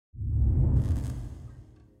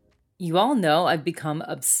You all know I've become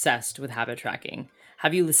obsessed with habit tracking.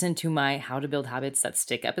 Have you listened to my How to Build Habits That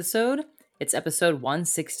Stick episode? It's episode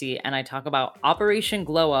 160, and I talk about Operation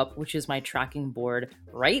Glow Up, which is my tracking board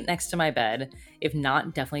right next to my bed. If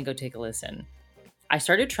not, definitely go take a listen. I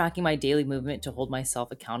started tracking my daily movement to hold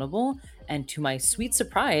myself accountable, and to my sweet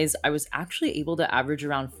surprise, I was actually able to average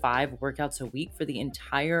around 5 workouts a week for the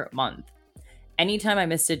entire month. Anytime I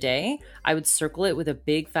missed a day, I would circle it with a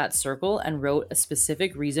big fat circle and wrote a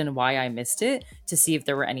specific reason why I missed it to see if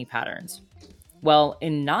there were any patterns. Well,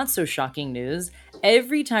 in not so shocking news,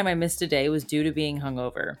 every time I missed a day was due to being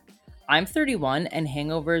hungover. I'm 31 and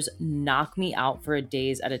hangovers knock me out for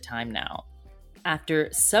days at a time now.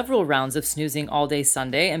 After several rounds of snoozing all day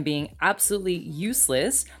Sunday and being absolutely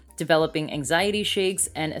useless, developing anxiety shakes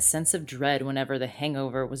and a sense of dread whenever the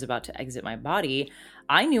hangover was about to exit my body,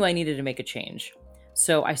 I knew I needed to make a change.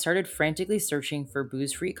 So I started frantically searching for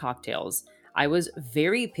booze-free cocktails. I was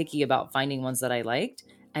very picky about finding ones that I liked,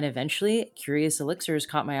 and eventually Curious Elixirs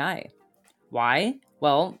caught my eye. Why?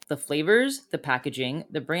 Well, the flavors, the packaging,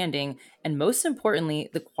 the branding, and most importantly,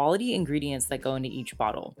 the quality ingredients that go into each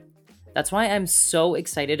bottle. That's why I'm so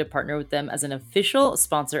excited to partner with them as an official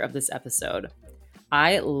sponsor of this episode.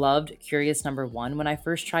 I loved Curious Number 1 when I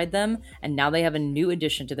first tried them, and now they have a new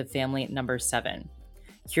addition to the family, Number 7.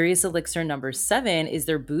 Curious Elixir Number 7 is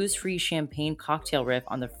their booze-free champagne cocktail riff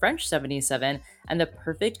on the French 77 and the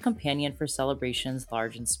perfect companion for celebrations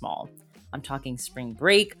large and small. I'm talking spring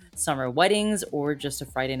break, summer weddings, or just a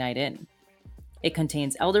Friday night in. It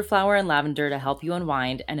contains elderflower and lavender to help you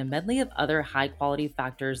unwind, and a medley of other high-quality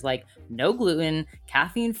factors like no gluten,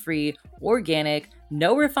 caffeine-free, organic,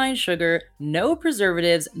 no refined sugar, no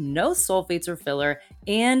preservatives, no sulfates or filler,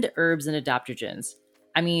 and herbs and adaptogens.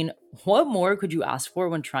 I mean, what more could you ask for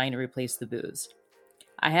when trying to replace the booze?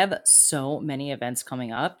 I have so many events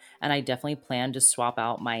coming up, and I definitely plan to swap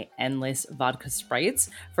out my endless vodka Sprites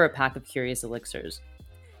for a pack of Curious Elixirs.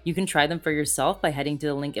 You can try them for yourself by heading to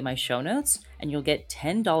the link in my show notes, and you'll get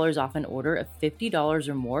 $10 off an order of $50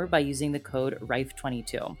 or more by using the code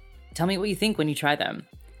RIFE22. Tell me what you think when you try them.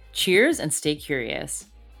 Cheers and stay curious.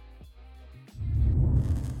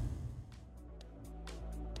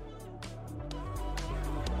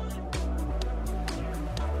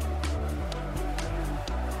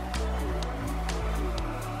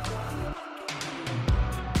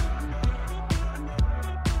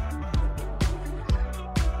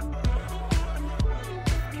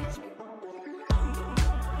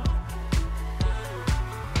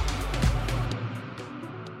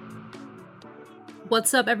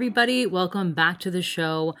 What's up, everybody? Welcome back to the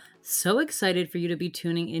show. So excited for you to be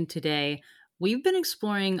tuning in today. We've been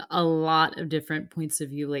exploring a lot of different points of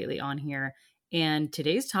view lately on here, and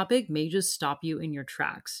today's topic may just stop you in your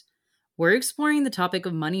tracks. We're exploring the topic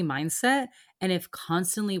of money mindset and if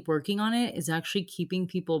constantly working on it is actually keeping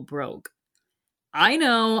people broke. I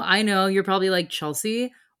know, you're probably like,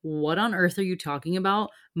 Chelsea, what on earth are you talking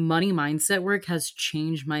about? Money mindset work has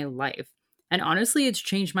changed my life. And honestly, it's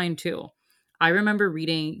changed mine too. I remember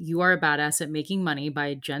reading You Are a Badass at Making Money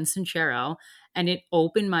by Jen Sincero, and it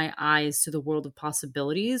opened my eyes to the world of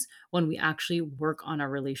possibilities when we actually work on our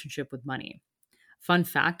relationship with money. Fun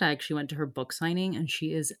fact, I actually went to her book signing, and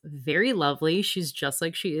she is very lovely. She's just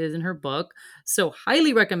like she is in her book. So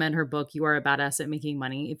highly recommend her book, You Are a Badass at Making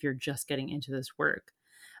Money, if you're just getting into this work.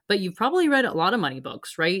 But you've probably read a lot of money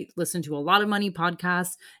books, right? Listened to a lot of money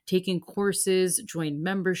podcasts, taken courses, joined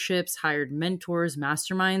memberships, hired mentors,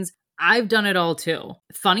 masterminds. I've done it all too.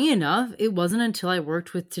 Funny enough, it wasn't until I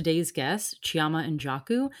worked with today's guest, Chioma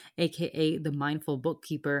Njaku, aka the Mindful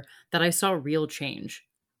Bookkeeper, that I saw real change.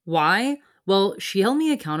 Why? Well, she held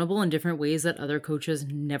me accountable in different ways that other coaches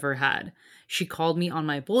never had. She called me on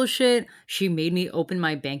my bullshit. She made me open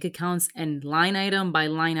my bank accounts and line item by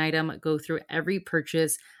line item go through every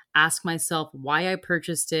purchase, ask myself why I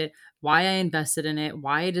purchased it, why I invested in it,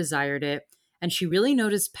 why I desired it. And she really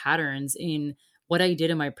noticed patterns in what I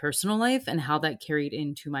did in my personal life and how that carried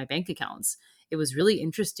into my bank accounts. It was really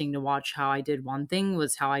interesting to watch how I did one thing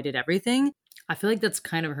was how I did everything. I feel like that's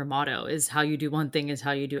kind of her motto, is how you do one thing is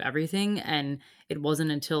how you do everything. And it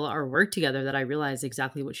wasn't until our work together that I realized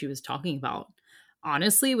exactly what she was talking about.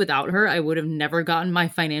 Honestly, without her, I would have never gotten my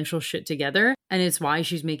financial shit together. And it's why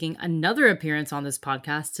she's making another appearance on this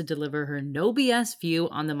podcast to deliver her no BS view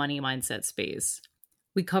on the money mindset space.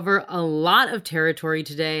 We cover a lot of territory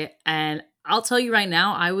today, and I'll tell you right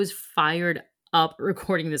now, I was fired up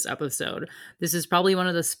recording this episode. This is probably one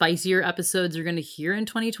of the spicier episodes you're going to hear in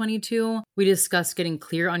 2022. We discuss getting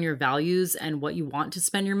clear on your values and what you want to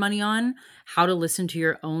spend your money on, how to listen to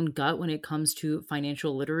your own gut when it comes to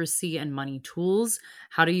financial literacy and money tools,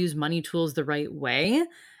 how to use money tools the right way.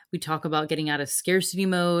 We talk about getting out of scarcity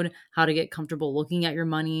mode, how to get comfortable looking at your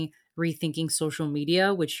money, rethinking social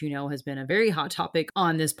media, which has been a very hot topic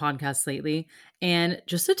on this podcast lately, and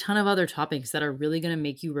just a ton of other topics that are really going to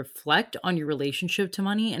make you reflect on your relationship to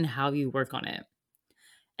money and how you work on it.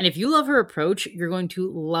 And if you love her approach, you're going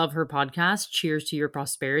to love her podcast, Cheers to Your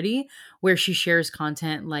Prosperity, where she shares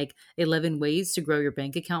content like 11 ways to grow your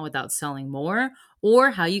bank account without selling more,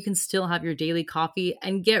 or how you can still have your daily coffee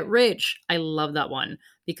and get rich. I love that one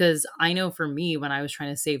because I know for me, when I was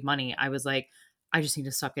trying to save money, I was like, I just need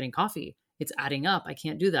to stop getting coffee. It's adding up. I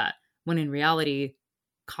can't do that. When in reality,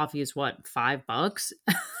 coffee is what, $5?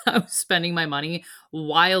 I was spending my money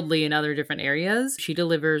wildly in other different areas. She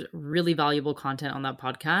delivers really valuable content on that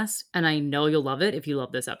podcast, and I know you'll love it if you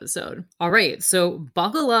love this episode. All right, so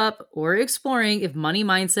buckle up. We're exploring if money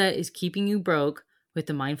mindset is keeping you broke with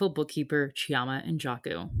the mindful bookkeeper, Chioma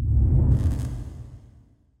Njoku.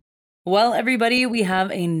 Well, everybody, we have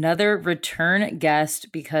another return guest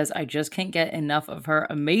because I just can't get enough of her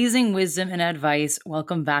amazing wisdom and advice.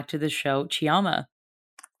 Welcome back to the show, Chioma.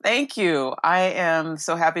 Thank you. I am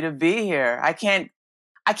so happy to be here. I can't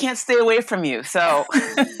stay away from you. So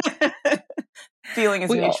feeling is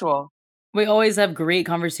mutual. We always have great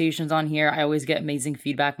conversations on here. I always get amazing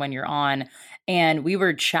feedback when you're on. And we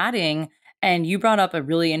were chatting and you brought up a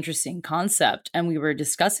really interesting concept and we were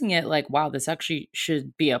discussing it like, wow, this actually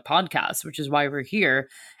should be a podcast, which is why we're here.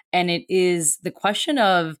 And it is the question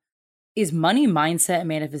of, is money mindset and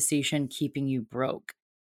manifestation keeping you broke?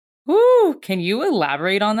 Ooh, can you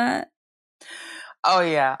elaborate on that? Oh,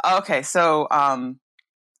 yeah. Okay. So I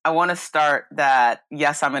want to start that,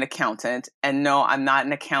 yes, I'm an accountant. And no, I'm not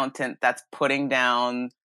an accountant that's putting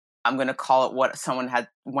down, I'm going to call it what someone had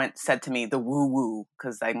said to me, the woo-woo,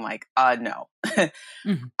 because I'm like, no.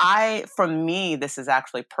 Mm-hmm. For me, this is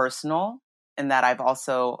actually personal in that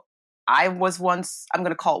I was once, I'm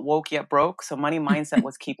going to call it woke yet broke. So money mindset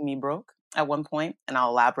was keeping me broke at one point, and I'll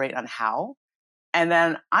elaborate on how. And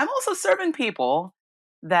then I'm also serving people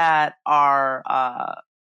that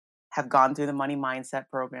have gone through the money mindset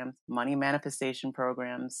programs, money manifestation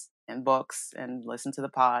programs, and books, and listen to the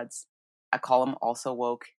pods. I call them also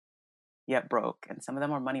woke yet broke, and some of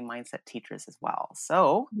them are money mindset teachers as well.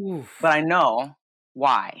 So, but I know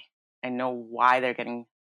why. I know why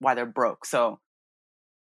they're broke. So,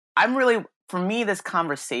 for me, this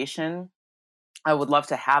conversation, I would love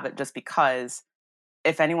to have it just because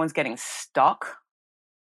if anyone's getting stuck,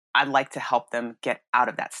 I'd like to help them get out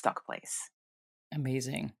of that stuck place.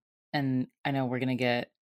 Amazing. And I know we're going to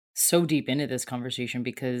get so deep into this conversation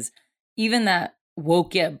because even that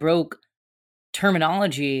woke yet broke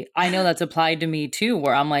terminology, I know that's applied to me too,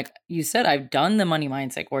 where I'm like, you said, I've done the money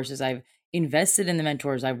mindset courses, I've invested in the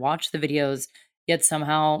mentors, I've watched the videos, yet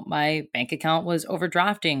somehow my bank account was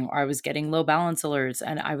overdrafting or I was getting low balance alerts.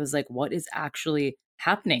 And I was like, what is actually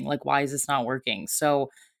happening? Like, why is this not working? So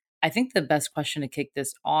I think the best question to kick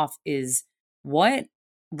this off is what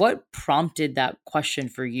prompted that question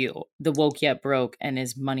for you? The woke yet broke, and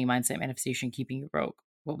is money mindset manifestation keeping you broke?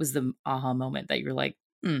 What was the aha moment that you're like,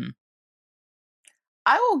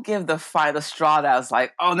 I will give the straw that I was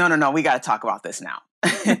like, oh, no, we got to talk about this now.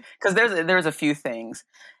 Because there's a few things.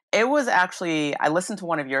 It was actually, I listened to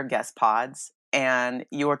one of your guest pods and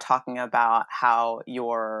you were talking about how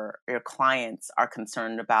your clients are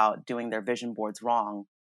concerned about doing their vision boards wrong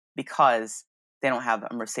because they don't have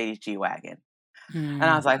a Mercedes G-Wagon. And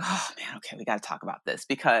I was like, oh man, okay, we got to talk about this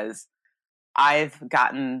because I've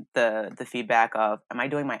gotten the feedback of, am I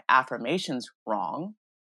doing my affirmations wrong?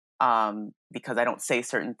 Because I don't say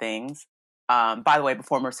certain things. By the way,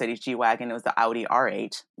 before Mercedes G-Wagon, it was the Audi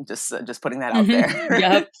R8. Just putting that out there.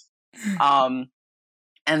 Yep.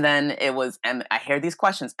 And then it was, and I hear these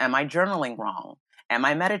questions: am I journaling wrong? Am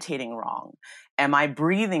I meditating wrong? Am I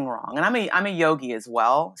breathing wrong? And I'm a yogi as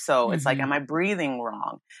well, so it's like, am I breathing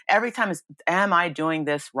wrong? Every time it's, am I doing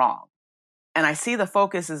this wrong? And I see the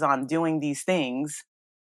focus is on doing these things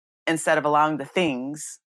instead of allowing the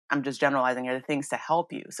things. I'm just generalizing here, the things to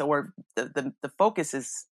help you. So the focus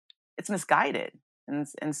is, it's misguided.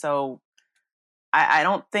 And so I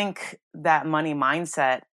don't think that money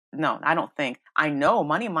mindset, no, I don't think, I know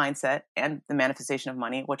money mindset and the manifestation of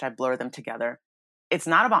money, which I blur them together. It's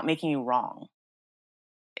not about making you wrong.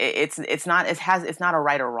 It's not a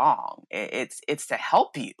right or wrong. It's to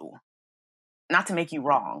help you, not to make you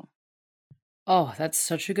wrong. Oh, that's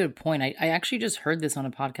such a good point. I actually just heard this on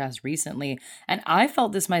a podcast recently, and I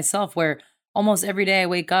felt this myself where almost every day I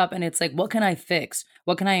wake up and it's like, what can I fix?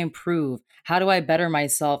 What can I improve? How do I better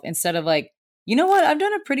myself? Instead of like, You know what? I've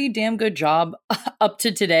done a pretty damn good job up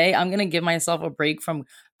to today. I'm going to give myself a break from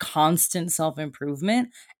constant self-improvement.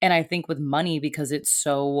 And I think with money, because it's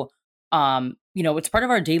so, it's part of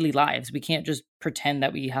our daily lives. We can't just pretend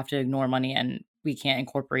that we have to ignore money and we can't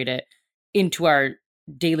incorporate it into our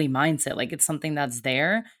daily mindset. Like it's something that's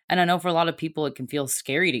there. And I know for a lot of people, it can feel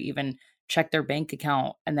scary to even check their bank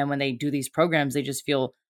account. And then when they do these programs, they just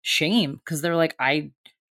feel shame because they're like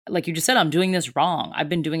you just said, I'm doing this wrong. I've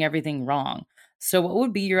been doing everything wrong. So, what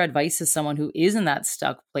would be your advice to someone who is in that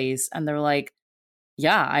stuck place and they're like,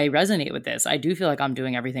 yeah, I resonate with this. I do feel like I'm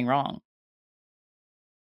doing everything wrong.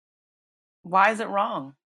 Why is it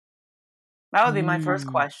wrong? That would be my first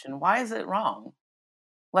Mm. question. Why is it wrong?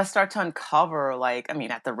 Let's start to uncover, like, I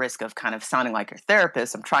mean, at the risk of kind of sounding like your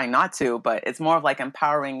therapist, I'm trying not to, but it's more of like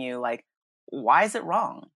empowering you, like, why is it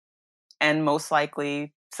wrong? And most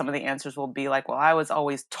likely, some of the answers will be like, well, I was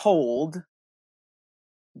always told,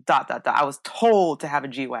 dot, dot, dot. I was told to have a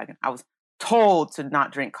G Wagon. I was told to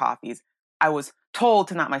not drink coffees. I was told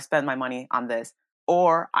to not spend my money on this.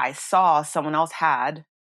 Or I saw someone else had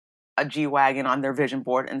a G Wagon on their vision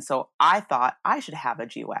board. And so I thought I should have a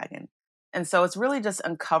G Wagon. And so it's really just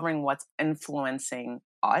uncovering what's influencing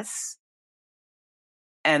us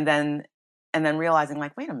and then realizing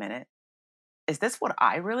like, wait a minute, is this what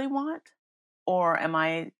I really want? Or am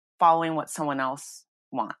I following what someone else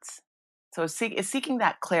wants? So it's seeking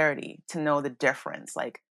that clarity to know the difference.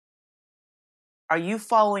 Like, are you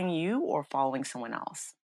following you or following someone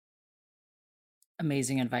else?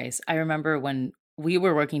 Amazing advice. I remember when we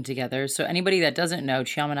were working together. So, anybody that doesn't know,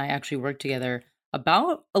 Chiam and I actually worked together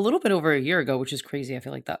about a little bit over a year ago, which is crazy. I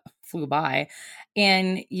feel like that flew by.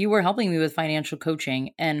 And you were helping me with financial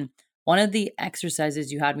coaching. And one of the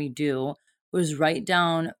exercises you had me do was write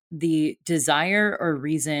down the desire or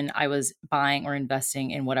reason I was buying or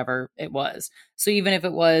investing in whatever it was. So, even if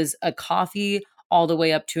it was a coffee all the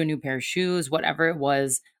way up to a new pair of shoes, whatever it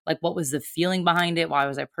was, like, what was the feeling behind it? Why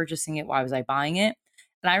was I purchasing it? Why was I buying it?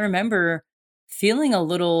 And I remember feeling a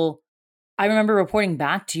little, I remember reporting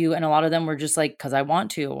back to you, and a lot of them were just like, because I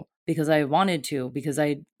want to, because I wanted to, because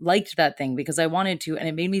I liked that thing, because I wanted to. And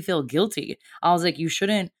it made me feel guilty. I was like, you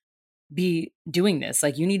shouldn't be doing this.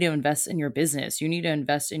 Like, you need to invest in your business. You need to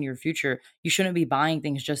invest in your future. You shouldn't be buying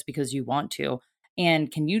things just because you want to.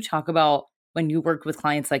 And can you talk about when you worked with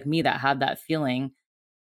clients like me that had that feeling?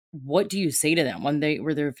 What do you say to them when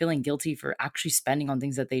they're feeling guilty for actually spending on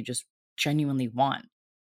things that they just genuinely want?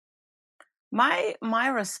 My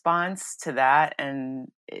response to that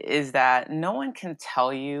and is that no one can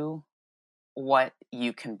tell you what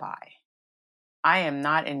you can buy. I am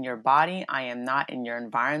not in your body. I am not in your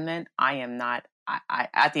environment. I am not.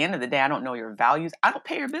 At the end of the day, I don't know your values. I don't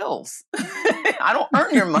pay your bills. I don't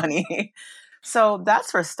earn your money. So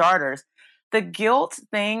that's for starters. The guilt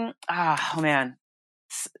thing. Oh man,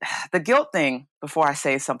 the guilt thing. Before I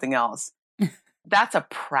say something else, that's a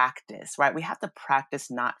practice, right? We have to practice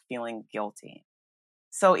not feeling guilty.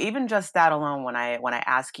 So even just that alone, when I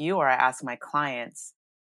ask you or I ask my clients,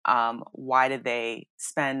 why did they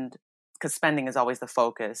spend? Because spending is always the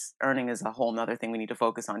focus. Earning is a whole nother thing we need to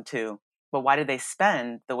focus on too. But why did they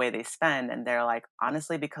spend the way they spend? And they're like,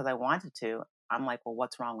 honestly, because I wanted to. I'm like, well,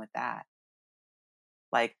 what's wrong with that?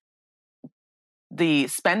 Like the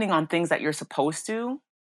spending on things that you're supposed to.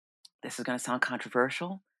 This is going to sound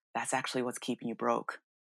controversial. That's actually what's keeping you broke.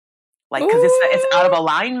 Like, because it's out of Ooh.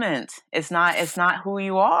 alignment. It's not who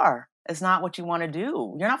you are. It's not what you want to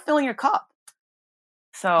do. You're not filling your cup.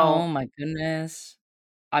 Oh So my goodness.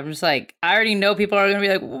 I'm just like, I already know people are gonna be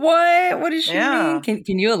like, what? What does she mean? yeah, Can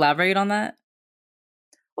you elaborate on that?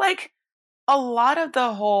 like a lot of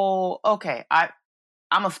the whole. Okay,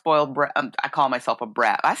 I'm a spoiled brat. I call myself a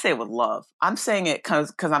brat. I say it with love. I'm saying it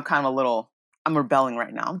because I'm kind of a little. I'm rebelling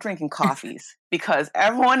right now. I'm drinking coffees because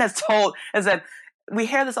everyone has told is that we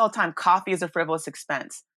hear this all the time. Coffee is a frivolous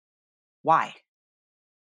expense. Why?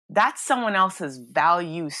 That's someone else's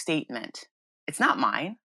value statement. It's not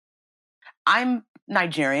mine. I'm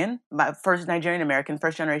Nigerian, my first Nigerian American,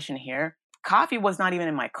 first generation here. Coffee was not even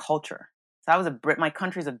in my culture. So I was a Brit. My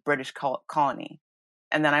country's a British colony,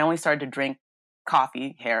 and then I only started to drink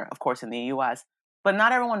coffee here, of course, in the U.S. But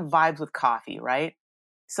not everyone vibes with coffee, right?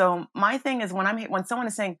 So my thing is when someone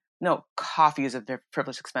is saying no, coffee is a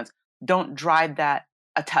frivolous expense. Don't drive that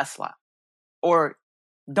a Tesla, or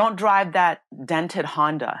don't drive that dented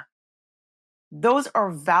Honda. Those are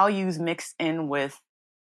values mixed in with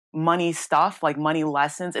money stuff, like money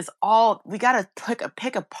lessons. It's all we got to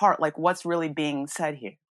pick apart like what's really being said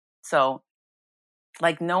here. So,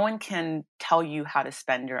 like no one can tell you how to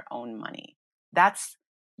spend your own money. That's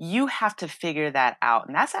you have to figure that out.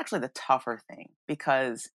 And that's actually the tougher thing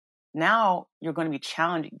because Now you're going to be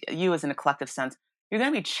challenging you as in a collective sense. You're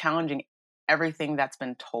going to be challenging everything that's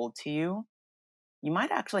been told to you. You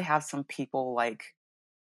might actually have some people like,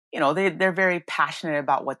 they're very passionate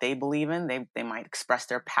about what they believe in. They might express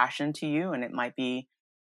their passion to you, and it might be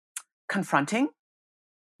confronting,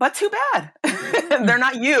 but too bad. They're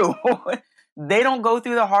not you. They don't go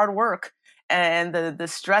through the hard work and the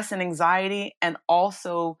stress and anxiety, and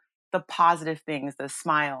also the positive things, the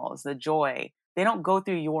smiles, the joy. They don't go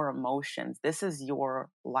through your emotions. This is your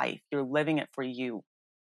life. You're living it for you.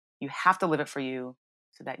 You have to live it for you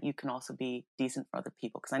so that you can also be decent for other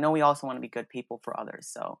people. Because I know we also want to be good people for others.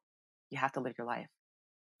 So you have to live your life.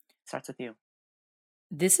 It starts with you.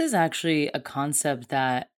 This is actually a concept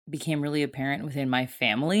that became really apparent within my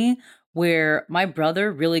family, where my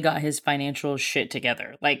brother really got his financial shit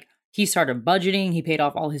together. Like, he started budgeting, he paid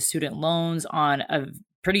off all his student loans on a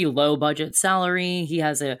pretty low budget salary. He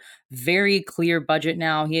has a very clear budget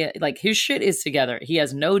now. His shit is together. He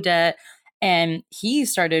has no debt, and he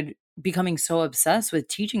started becoming so obsessed with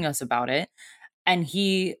teaching us about it. And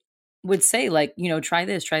he would say, like, try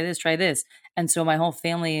this, try this, try this. And so my whole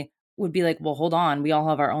family would be like, well, hold on, we all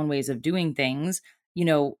have our own ways of doing things.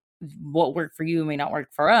 What worked for you may not work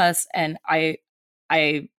for us. And I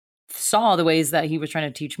saw the ways that he was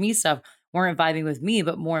trying to teach me stuff weren't vibing with me.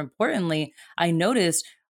 But more importantly, I noticed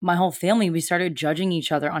my whole family, we started judging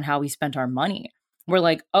each other on how we spent our money. We're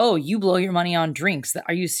like, oh, you blow your money on drinks.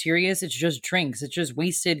 Are you serious? It's just drinks. It's just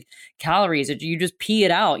wasted calories. You just pee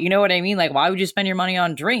it out. You know what I mean? Like, why would you spend your money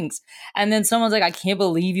on drinks? And then someone's like, I can't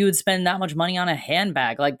believe you would spend that much money on a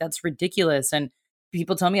handbag. Like, that's ridiculous. And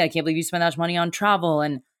people tell me, I can't believe you spend that much money on travel.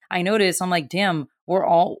 And I notice, I'm like, damn, we're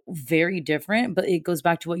all very different, but it goes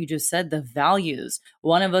back to what you just said, the values.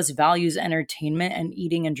 One of us values entertainment and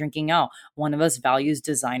eating and drinking out. One of us values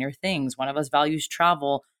designer things. One of us values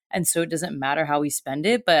travel. And so it doesn't matter how we spend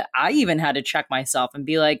it. But I even had to check myself and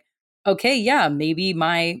be like, okay, yeah, maybe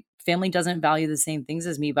my family doesn't value the same things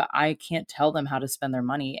as me, but I can't tell them how to spend their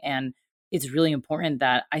money. And it's really important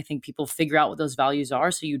that I think people figure out what those values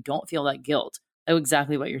are so you don't feel that guilt. Oh,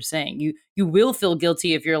 exactly what you're saying. You will feel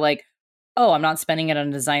guilty if you're like, oh, I'm not spending it on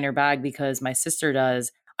a designer bag because my sister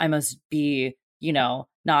does. I must be,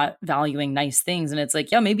 not valuing nice things. And it's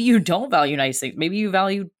like, yeah, maybe you don't value nice things. Maybe you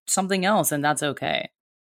value something else, and that's okay.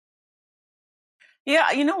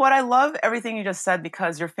 Yeah, you know what? I love everything you just said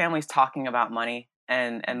because your family's talking about money,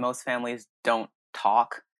 and most families don't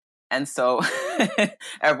talk. And so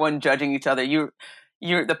everyone judging each other. You're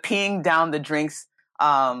the peeing down the drinks.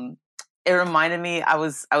 It reminded me, I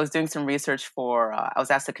was doing some research for I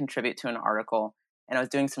was asked to contribute to an article, and I was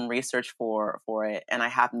doing some research for it, and I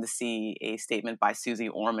happened to see a statement by Susie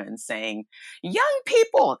Orman saying, "Young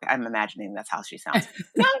people," I'm imagining that's how she sounds.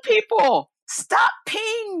 "Young people, stop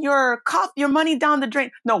peeing your money down the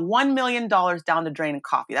drain." No, $1 million down the drain in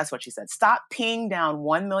coffee. That's what she said. Stop peeing down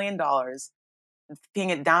 $1 million,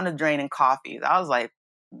 peeing it down the drain in coffee. I was like,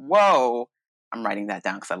 whoa. I'm writing that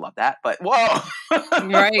down because I love that. But whoa.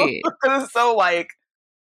 Right. It's so like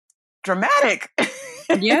dramatic.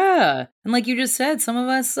 Yeah. And like you just said, some of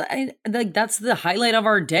us, like that's the highlight of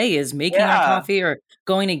our day is making our Yeah, coffee or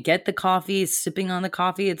going to get the coffee, sipping on the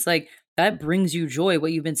coffee. It's like that brings you joy.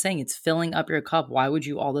 What you've been saying, it's filling up your cup. Why would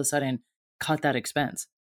you all of a sudden cut that expense?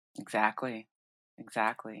 exactly.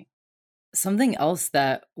 Exactly. Something else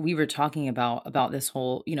that we were talking about this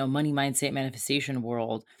whole, money mindset manifestation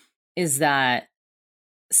world is that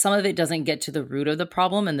some of it doesn't get to the root of the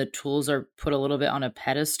problem and the tools are put a little bit on a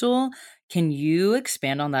pedestal. Can you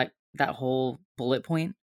expand on that whole bullet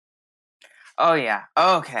point? Oh yeah.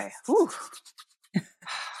 Okay. Whew. I'm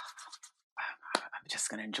just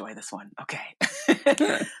gonna enjoy this one. Okay.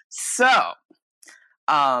 So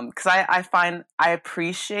because I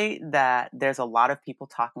appreciate that there's a lot of people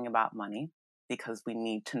talking about money because we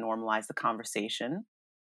need to normalize the conversation.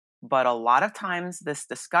 But a lot of times this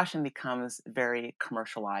discussion becomes very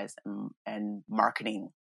commercialized and marketing.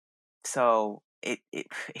 So it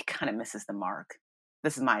kind of misses the mark.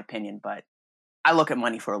 This is my opinion, but I look at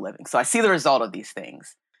money for a living. So I see the result of these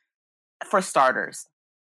things. For starters,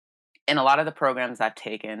 in a lot of the programs I've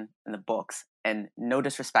taken in the books, and no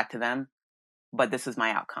disrespect to them, but this is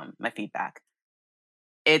my outcome, my feedback.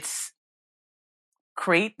 It's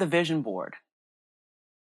create the vision board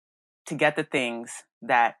to get the things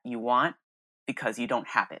that you want because you don't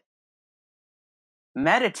have it.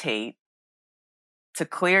 Meditate to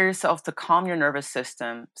clear yourself, to calm your nervous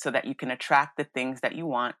system so that you can attract the things that you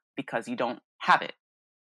want because you don't have it.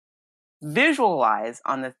 Visualize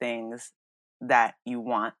on the things that you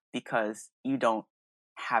want because you don't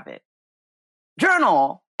have it.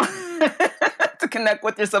 Journal to connect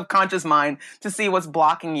with your subconscious mind to see what's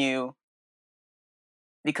blocking you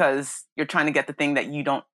because you're trying to get the thing that you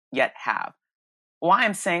don't yet have. Why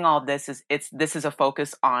I'm saying all this is this is a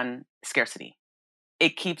focus on scarcity.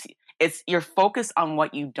 It's your focus on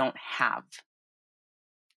what you don't have.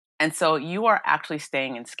 And so you are actually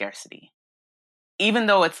staying in scarcity. Even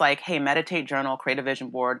though it's like, hey, meditate, journal, create a vision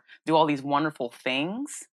board, do all these wonderful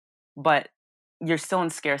things, but you're still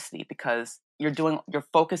in scarcity because you're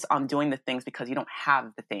focused on doing the things because you don't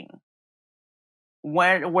have the thing.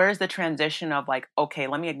 Where's the transition of like, okay,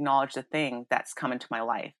 let me acknowledge the thing that's come into my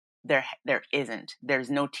life? There isn't.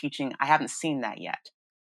 There's no teaching. I haven't seen that yet.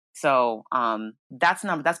 So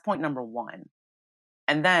that's point number one.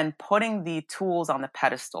 And then putting the tools on the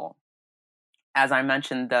pedestal. As I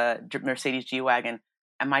mentioned, the Mercedes G-Wagon,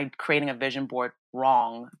 am I creating a vision board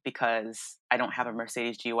wrong because I don't have a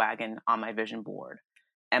Mercedes G-Wagon on my vision board?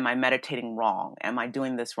 Am I meditating wrong? Am I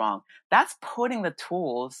doing this wrong? That's putting the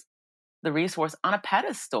tools, the resource on a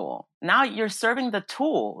pedestal. Now you're serving the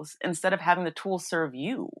tools instead of having the tools serve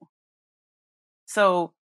you.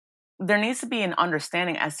 So there needs to be an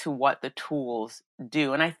understanding as to what the tools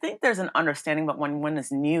do. And I think there's an understanding, but when one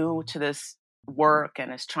is new to this work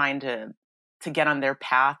and is trying to get on their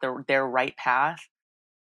path, their right path,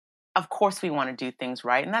 of course we want to do things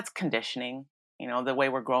right. And that's conditioning. You know, the way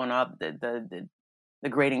we're growing up, the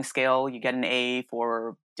grading scale, you get an A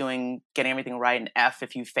for getting everything right, an F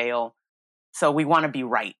if you fail. So we want to be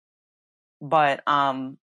right. But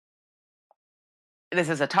this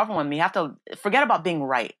is a tough one. We have to forget about being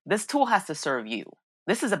right. This tool has to serve you.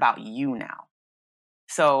 This is about you now.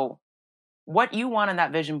 So what you want on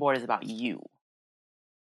that vision board is about you.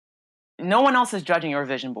 No one else is judging your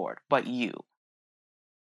vision board but you.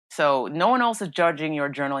 So no one else is judging your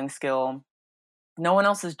journaling skill. No one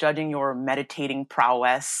else is judging your meditating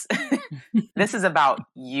prowess. This is about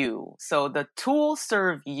you. So the tools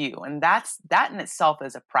serve you. And that in itself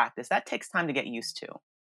is a practice. That takes time to get used to.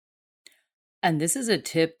 And this is a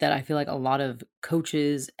tip that I feel like a lot of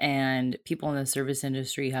coaches and people in the service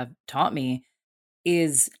industry have taught me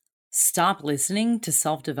is stop listening to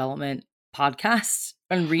self-development podcasts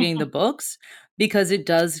and reading the books, because it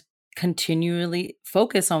does continually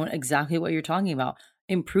focus on exactly what you're talking about,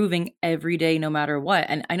 improving every day, no matter what.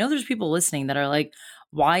 And I know there's people listening that are like,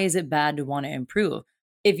 why is it bad to want to improve?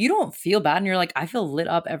 If you don't feel bad and you're like, I feel lit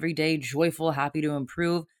up every day, joyful, happy to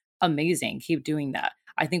improve, amazing. Keep doing that.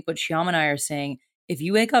 I think what Shyam and I are saying, if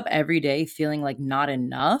you wake up every day feeling like not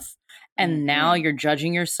enough, and now you're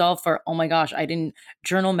judging yourself for, oh my gosh, I didn't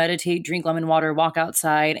journal, meditate, drink lemon water, walk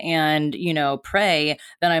outside, and, pray,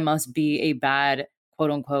 then I must be a bad,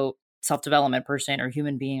 quote unquote, self-development person or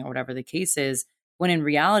human being or whatever the case is. When in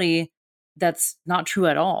reality, that's not true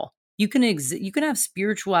at all. You can have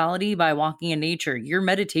spirituality by walking in nature. Your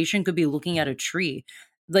meditation could be looking at a tree.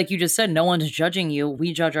 Like you just said, no one's judging you.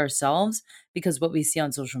 We judge ourselves because what we see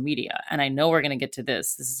on social media. And I know we're going to get to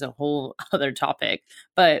this. This is a whole other topic.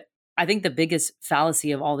 But I think the biggest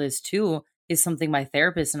fallacy of all this too is something my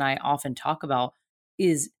therapist and I often talk about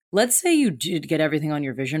is, let's say you did get everything on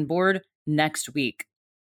your vision board next week.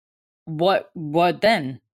 What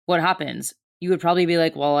then? What happens? You would probably be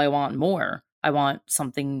like, well, I want more. I want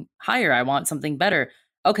something higher. I want something better.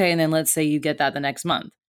 Okay. And then let's say you get that the next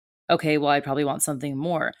month. Okay, well, I probably want something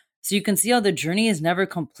more. So you can see how the journey is never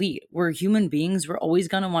complete. We're human beings. We're always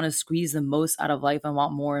going to want to squeeze the most out of life and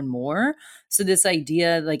want more and more. So this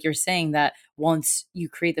idea, like you're saying, that once you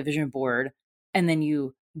create the vision board and then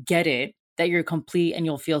you get it, that you're complete and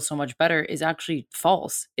you'll feel so much better is actually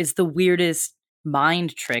false. It's the weirdest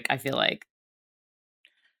mind trick, I feel like.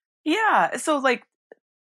 Yeah. So like,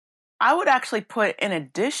 I would actually put in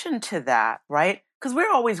addition to that, right? Because we're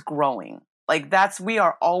always growing. Like we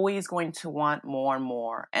are always going to want more and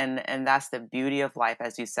more. And that's the beauty of life,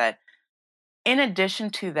 as you said. In addition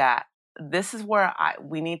to that, this is where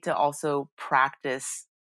we need to also practice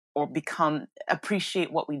or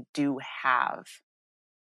appreciate what we do have.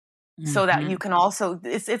 So that you can also,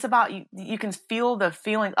 it's about, you can feel the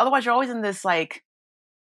feeling. Otherwise you're always in this like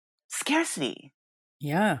scarcity.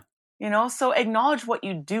 Yeah. So acknowledge what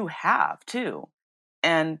you do have too.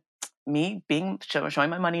 And me showing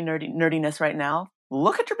my money nerdiness right now,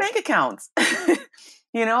 look at your bank accounts.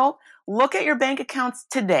 Look at your bank accounts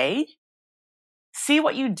today. See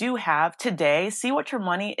what you do have today. See what your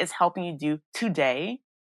money is helping you do today.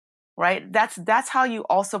 Right? That's how you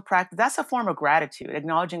also practice. That's a form of gratitude,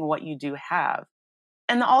 acknowledging what you do have.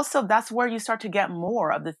 And also that's where you start to get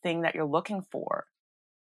more of the thing that you're looking for.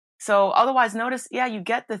 So otherwise, notice, you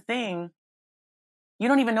get the thing, you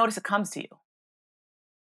don't even notice it comes to you.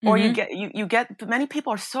 Or you get many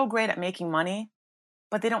people are so great at making money,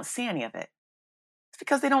 but they don't see any of it.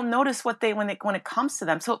 because they don't notice what they when it comes to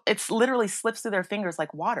them. So it's literally slips through their fingers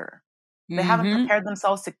like water. They haven't Mm-hmm. prepared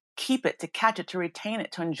themselves to keep it, to catch it, to retain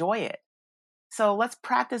it, to enjoy it. So let's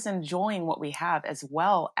practice enjoying what we have as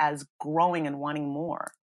well as growing and wanting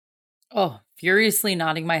more. Oh, furiously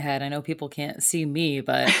nodding my head. I know people can't see me,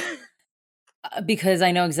 but because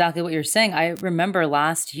I know exactly what you're saying. I remember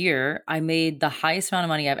last year I made the highest amount of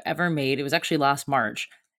money I've ever made. It was actually last March.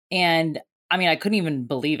 And I mean, I couldn't even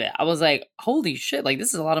believe it. I was like, holy shit, like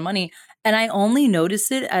this is a lot of money. And I only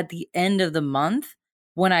noticed it at the end of the month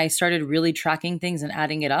when I started really tracking things and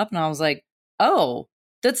adding it up. And I was like, oh,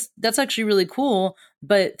 that's actually really cool.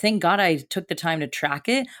 But thank God I took the time to track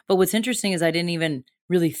it. But what's interesting is I didn't even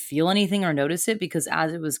really feel anything or notice it because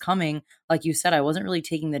as it was coming, like you said, I wasn't really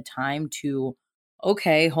taking the time to,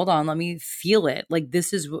 okay, hold on, let me feel it. Like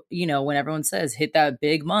this is, when everyone says hit that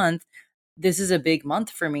big month, this is a big month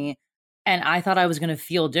for me. And I thought I was going to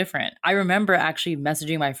feel different. I remember actually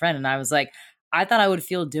messaging my friend and I was like, I thought I would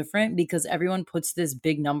feel different because everyone puts this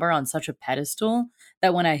big number on such a pedestal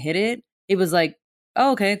that when I hit it, it was like,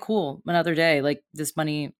 oh, okay, cool. Another day. Like this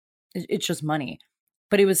money, it's just money.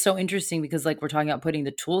 But it was so interesting because, like, we're talking about putting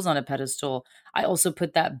the tools on a pedestal. I also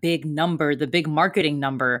put that big number, the big marketing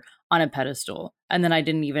number on a pedestal. And then I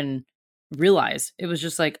didn't even realize. It was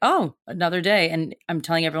just like, oh, another day. And I'm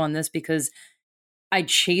telling everyone this because I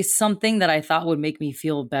chased something that I thought would make me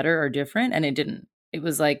feel better or different, and it didn't. It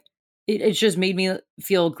was like it just made me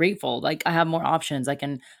feel grateful. Like I have more options. I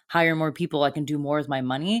can hire more people. I can do more with my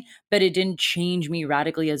money, but it didn't change me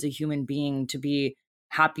radically as a human being to be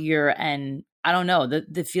happier. And I don't know,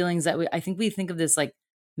 the feelings that I think we think of this like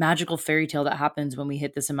magical fairy tale that happens when we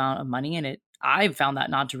hit this amount of money, and I've found that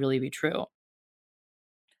not to really be true.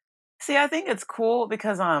 See, I think it's cool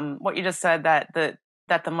because what you just said, that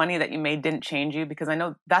the money that you made didn't change you, because I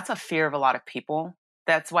know that's a fear of a lot of people.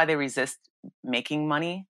 That's why they resist making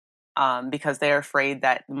money, because they're afraid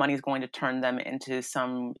that money is going to turn them into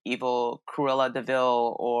some evil Cruella de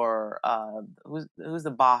Vil, or who's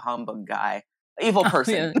the Bah Humbug guy, evil Oh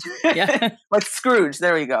person, yeah, yeah. like Scrooge.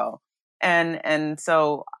 There we go. And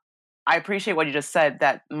so I appreciate what you just said,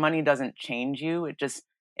 that money doesn't change you. It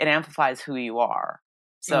amplifies who you are. Oh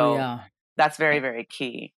So yeah. that's very, very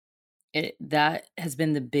key. That has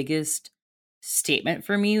been the biggest statement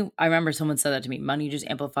for me. I remember someone said that to me, "Money just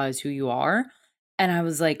amplifies who you are." And I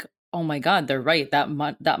was like, "Oh my god, they're right." That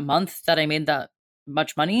month that I made that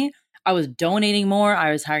much money, I was donating more,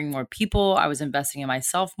 I was hiring more people, I was investing in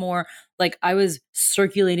myself more. Like I was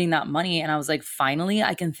circulating that money and I was like, "Finally,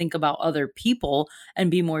 I can think about other people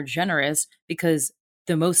and be more generous because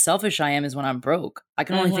the most selfish I am is when I'm broke. I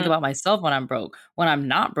can only think Hmm. about myself when I'm broke. When I'm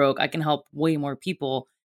not broke, I can help way more people."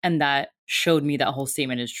 And that showed me that whole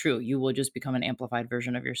statement is true. You will just become an amplified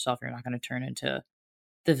version of yourself. You're not going to turn into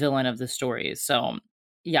the villain of the stories. So,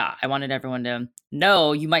 yeah, I wanted everyone to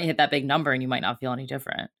know you might hit that big number and you might not feel any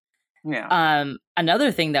different. Yeah.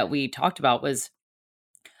 Another thing that we talked about was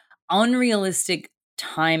unrealistic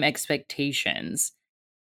time expectations.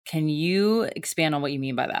 Can you expand on what you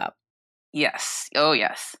mean by that? Yes. Oh,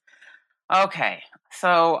 yes. Okay.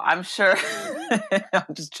 So I'm sure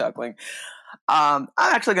I'm just chuckling. I'm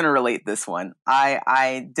actually going to relate this one.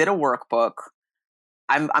 I did a workbook.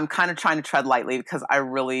 I'm kind of trying to tread lightly because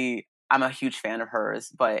I'm a huge fan of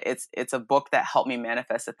hers, but it's a book that helped me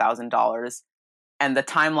manifest $1,000, and the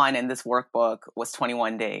timeline in this workbook was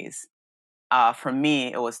 21 days. For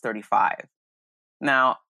me, it was 35.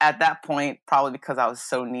 Now, at that point, probably because I was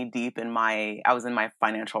so knee deep I was in my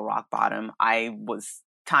financial rock bottom.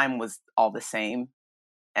 Time was all the same,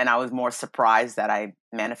 and I was more surprised that I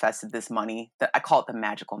manifested this money. That I call it the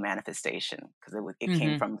magical manifestation because it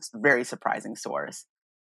came Hmm. from a very surprising source.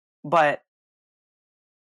 But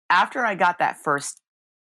after I got that first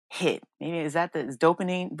hit, maybe is that the is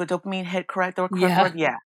dopamine hit correct? The correct Yeah. word?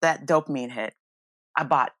 Yeah, that dopamine hit. I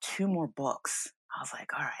bought two more books. I was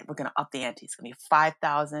like, all right, we're gonna up the ante. It's gonna be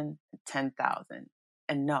 5,000 and 10,000.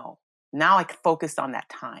 And no, now I focused on that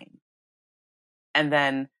time. And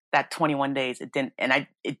then that 21 days, it didn't, and I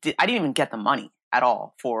didn't even get the money at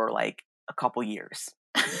all for like a couple years.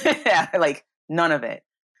 Like none of it.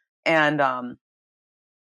 And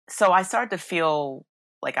so I started to feel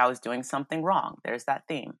like I was doing something wrong. There's that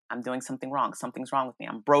theme. I'm doing something wrong. Something's wrong with me.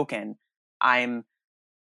 I'm broken. I'm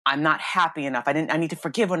I'm not happy enough. I need to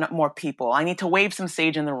forgive more people. I need to wave some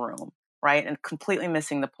sage in the room, right? And completely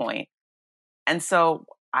missing the point. And so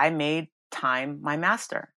I made time my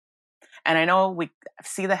master. And I know we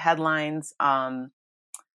see the headlines.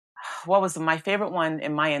 What was my favorite one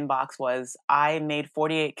in my inbox was I made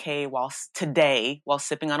 48K today while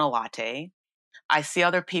sipping on a latte. I see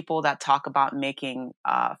other people that talk about making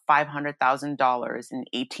 $500,000 in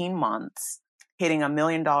 18 months, hitting $1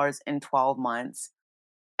 million in 12 months.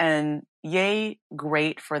 And yay,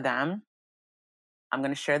 great for them. I'm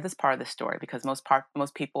going to share this part of the story because most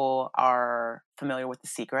people are familiar with The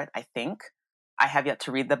Secret, I think. I have yet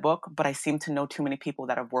to read the book, but I seem to know too many people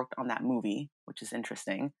that have worked on that movie, which is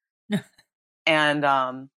interesting.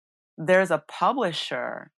 And there's a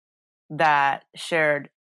publisher that shared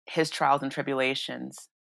his trials and tribulations.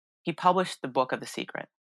 He published the book of The Secret.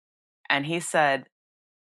 And he said,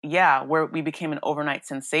 yeah, we became an overnight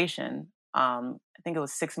sensation. I think it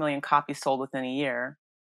was 6 million copies sold within a year.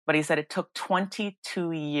 But he said it took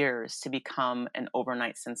 22 years to become an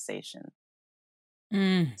overnight sensation.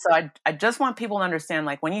 So I just want people to understand,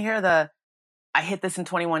 like, when you hear I hit this in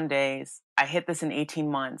 21 days, I hit this in 18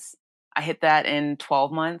 months, I hit that in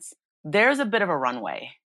 12 months, there's a bit of a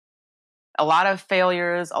runway. A lot of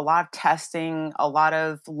failures, a lot of testing, a lot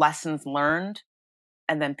of lessons learned,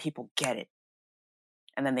 and then people get it.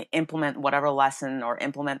 And then they implement whatever lesson or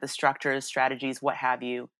implement the structures, strategies, what have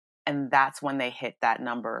you. And that's when they hit that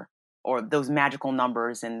number or those magical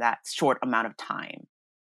numbers in that short amount of time.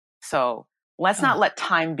 So let's not let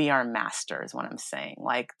time be our master is what I'm saying.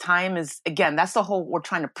 Like, time is, again, that's the whole, we're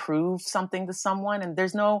trying to prove something to someone. And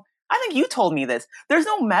there's no, I think you told me this, there's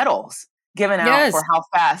no medals given out for how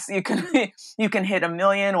fast you can hit 1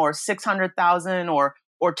 million or 600,000 or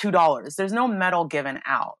 $2. There's no medal given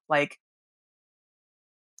out. Like,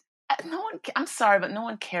 no one, I'm sorry, but no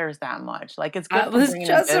one cares that much. Like, it's good. I was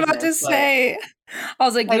just about to say, I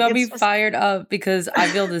was like you got me fired up because I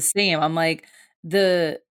feel the same. I'm like,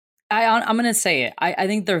 I'm going to say it. I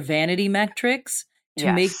think they're vanity metrics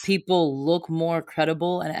to make people look more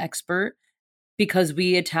credible and expert because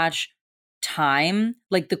we attach time.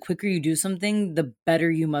 Like, the quicker you do something, the better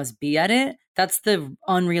you must be at it. That's the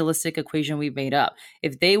unrealistic equation we've made up.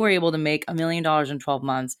 If they were able to make $1 million in 12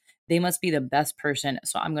 months, they must be the best person.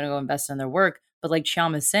 So I'm going to go invest in their work. But like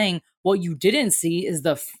Chiam is saying, what you didn't see is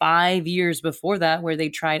the 5 years before that where they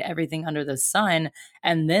tried everything under the sun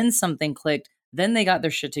and then something clicked. Then they got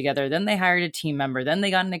their shit together. Then they hired a team member. Then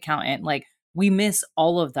they got an accountant. Like, we miss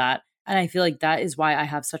all of that. And I feel like that is why I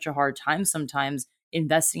have such a hard time sometimes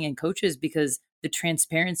investing in coaches because the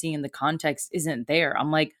transparency and the context isn't there.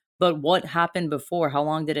 I'm like, but what happened before? How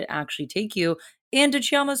long did it actually take you? And to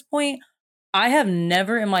Chiama's point, I have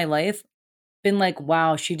never in my life been like,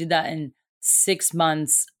 wow, she did that in 6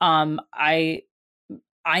 months. I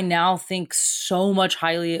now think so much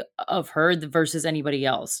highly of her versus anybody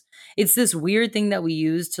else. It's this weird thing that we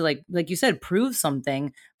use to like you said, prove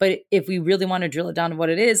something. But if we really want to drill it down to what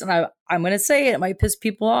it is, and I'm going to say it might piss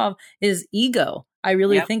people off, is ego. I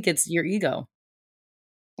really think it's your ego.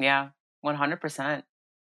 Yeah, 100%.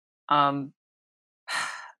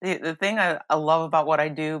 The thing I love about what I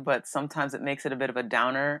do, but sometimes it makes it a bit of a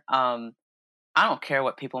downer. I don't care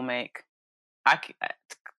what people make.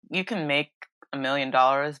 You can make $1 million,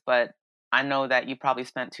 but I know that you probably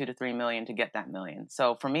spent 2 to 3 million to get that million.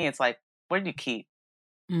 So for me, it's like, what did you keep?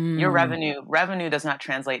 Your revenue does not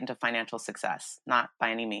translate into financial success, not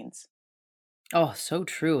by any means. Oh, so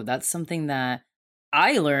true. That's something that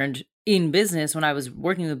I learned in business when I was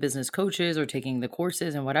working with business coaches or taking the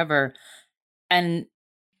courses and whatever. And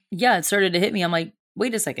yeah, it started to hit me. I'm like,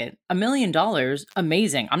 wait a second, $1 million,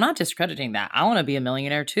 amazing. I'm not discrediting that. I want to be a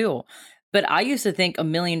millionaire too. But I used to think $1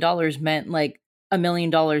 million meant like $1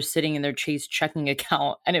 million sitting in their Chase checking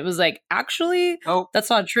account. And it was like, actually, that's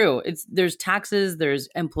not true. There's taxes, there's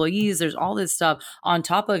employees, there's all this stuff on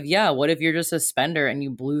top of, what if you're just a spender and you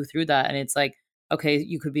blew through that? And it's like, okay,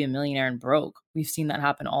 you could be a millionaire and broke. We've seen that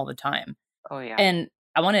happen all the time. Oh, yeah. And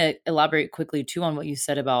I want to elaborate quickly too on what you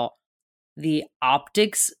said about the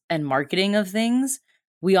optics and marketing of things.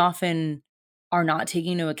 We often are not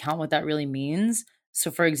taking into account what that really means.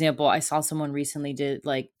 So for example, I saw someone recently did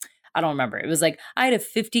like, I don't remember. It was like, I had a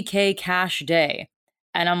 50K cash day.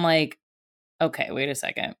 And I'm like, okay, wait a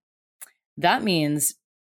second. That means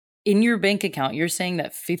in your bank account, you're saying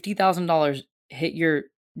that $50,000 hit your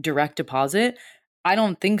direct deposit. I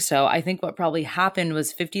don't think so. I think what probably happened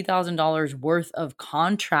was $50,000 worth of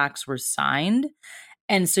contracts were signed.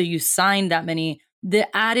 And so you signed that many,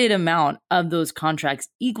 the added amount of those contracts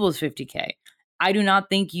equals 50K. I do not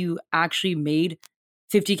think you actually made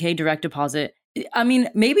 50K direct deposit. I mean,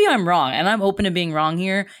 maybe I'm wrong and I'm open to being wrong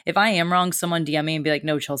here. If I am wrong, someone DM me and be like,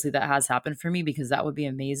 no, Chelsea, that has happened for me because that would be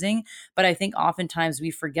amazing. But I think oftentimes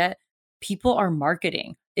we forget people are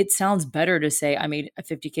marketing. It sounds better to say I made a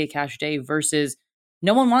 50K cash day versus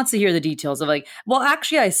no one wants to hear the details of like, well,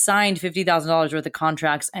 actually I signed $50,000 worth of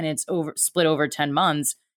contracts and it's split over 10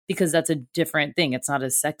 months because that's a different thing. It's not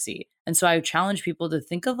as sexy. And so I challenge people to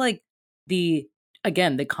think of like the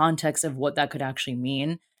context of what that could actually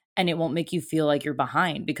mean. And it won't make you feel like you're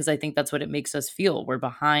behind, because I think that's what it makes us feel. We're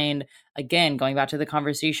behind. Again, going back to the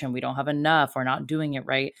conversation, we don't have enough, we're not doing it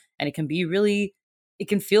right. And it can be really, it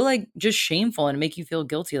can feel like just shameful and make you feel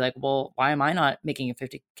guilty. Like, well, why am I not making a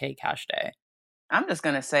 50K cash day? I'm just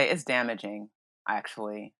going to say it's damaging,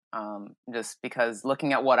 actually. Just because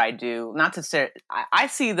looking at what I do, not to say, I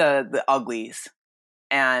see the uglies,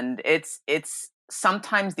 and it's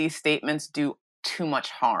sometimes these statements do too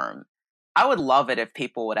much harm. I would love it if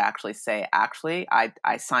people would actually say, actually,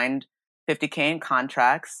 I signed 50K in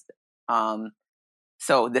contracts.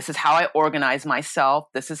 So this is how I organize myself.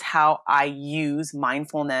 This is how I use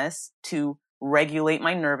mindfulness to regulate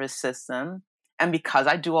my nervous system. And because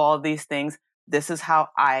I do all of these things, this is how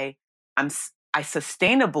I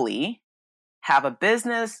sustainably have a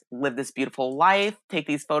business, live this beautiful life, take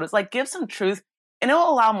these photos, like give some truth, and it will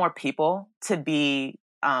allow more people to be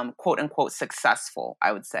quote unquote successful,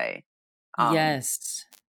 I would say. Yes.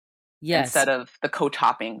 Yes. Instead of the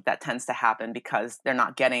co-topping that tends to happen because they're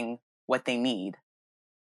not getting what they need.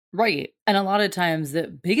 Right. And a lot of times the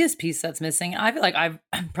biggest piece that's missing, I feel like I've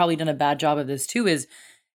probably done a bad job of this too, is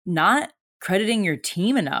not crediting your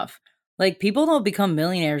team enough. Like, people don't become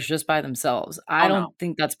millionaires just by themselves. I don't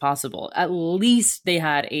think that's possible. At least they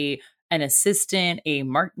had an assistant, a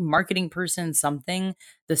marketing person, something.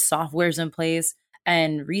 The software's in place.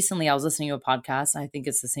 And recently I was listening to a podcast. I think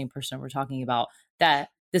it's the same person we're talking about, that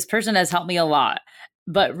this person has helped me a lot.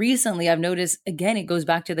 But recently I've noticed, again, it goes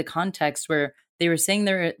back to the context where they were saying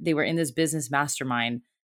they were in this business mastermind,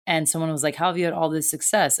 and someone was like, how have you had all this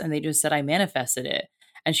success? And they just said, I manifested it.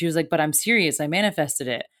 And she was like, but I'm serious, I manifested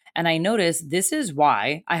it. And I noticed this is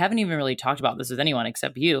why I haven't even really talked about this with anyone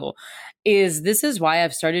except you, is this is why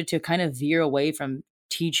I've started to kind of veer away from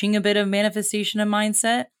teaching a bit of manifestation and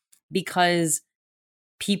mindset, because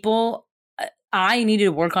people, I needed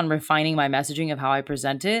to work on refining my messaging of how I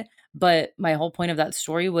present it. But my whole point of that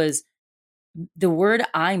story was, the word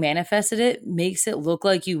I manifested it makes it look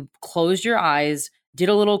like you closed your eyes, did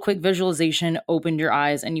a little quick visualization, opened your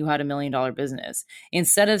eyes, and you had $1 million business.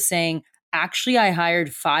 Instead of saying, actually, I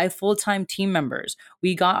hired 5 full-time team members.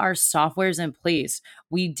 We got our softwares in place.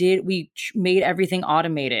 We made everything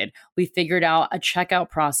automated. We figured out a checkout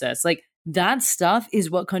process. Like, that stuff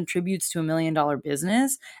is what contributes to $1 million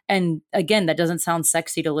business. And again, that doesn't sound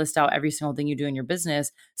sexy to list out every single thing you do in your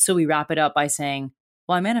business. So we wrap it up by saying,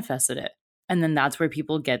 well, I manifested it. And then that's where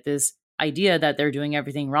people get this idea that they're doing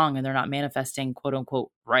everything wrong and they're not manifesting, quote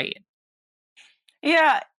unquote, right.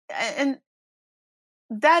 Yeah. And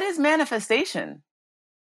that is manifestation.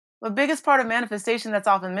 The biggest part of manifestation that's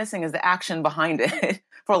often missing is the action behind it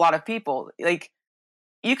for a lot of people. Like,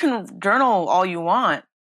 you can journal all you want.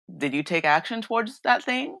 Did you take action towards that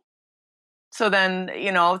thing? So then,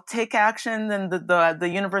 take action, then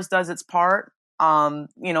the universe does its part. When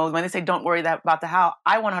they say don't worry about the how,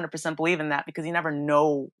 I 100% believe in that, because you never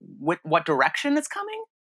know what direction it's coming.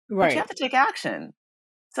 Right. But you have to take action.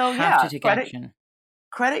 So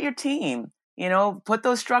credit your team, put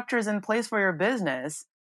those structures in place for your business,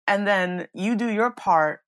 and then you do your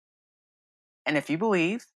part. And if you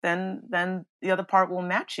believe, then the other part will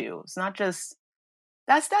match you. It's not just,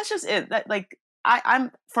 that's just it. That, like,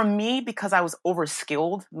 I'm, for me, because I was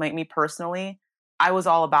overskilled, me personally, I was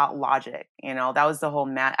all about logic. That was the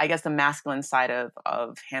whole, I guess, the masculine side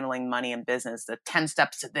of handling money and business, the 10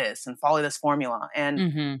 steps to this and follow this formula.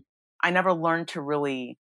 And I never learned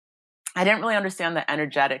I didn't really understand the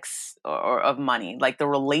energetics of money, like the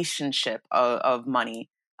relationship of money,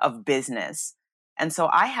 of business. And so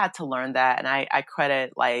I had to learn that. And I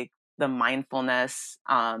credit like the mindfulness,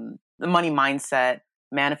 the money mindset,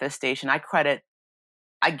 manifestation. I'm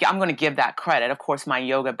going to give that credit. Of course, my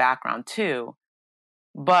yoga background too.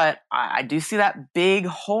 But I do see that big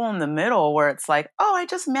hole in the middle where it's like, oh, I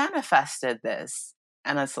just manifested this.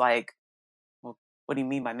 And it's like, well, what do you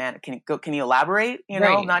mean by can you elaborate?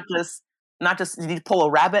 Right. Not just did you pull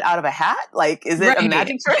a rabbit out of a hat? Like, is it a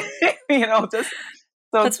magic trick? Can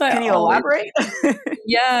you elaborate?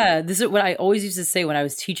 Yeah, this is what I always used to say when I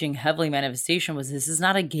was teaching heavily manifestation, was this is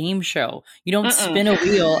not a game show. You don't spin a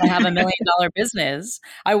wheel and have $1 million business.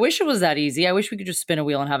 I wish it was that easy. I wish we could just spin a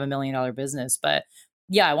wheel and have $1 million business. But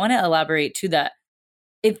yeah, I want to elaborate to that.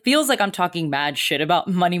 It feels like I'm talking mad shit about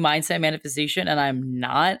money mindset manifestation, and I'm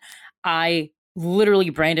not. I literally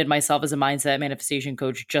branded myself as a mindset manifestation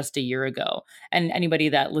coach just a year ago. And anybody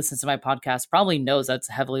that listens to my podcast probably knows that's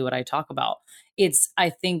heavily what I talk about. I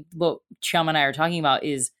think what Chioma and I are talking about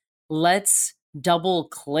is, let's double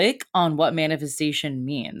click on what manifestation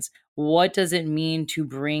means. what does it mean to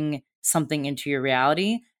bring something into your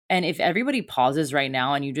reality? And if everybody pauses right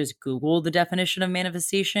now and you just Google the definition of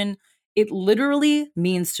manifestation, it literally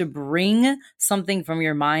means to bring something from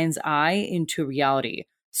your mind's eye into reality.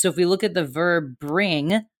 So if we look at the verb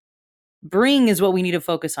bring is what we need to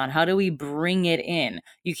focus on. How do we bring it in?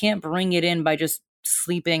 You can't bring it in by just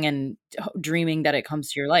sleeping and dreaming that it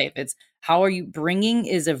comes to your life. It's how are you bringing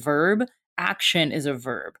is a verb, action is a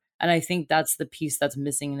verb. And I think that's the piece that's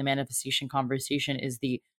missing in the manifestation conversation is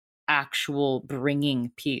the actual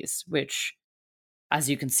bringing piece, which as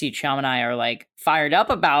you can see, Cham and I are like fired up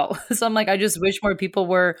about. So I'm like, I just wish more people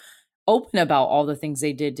were open about all the things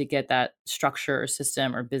they did to get that structure or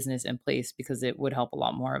system or business in place because it would help a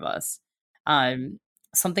lot more of us. Um,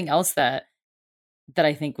 Something else that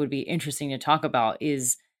I think would be interesting to talk about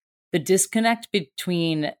is the disconnect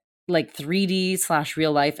between like 3D slash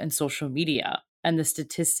real life and social media and the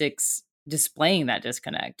statistics displaying that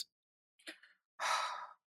disconnect.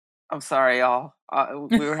 I'm sorry, y'all.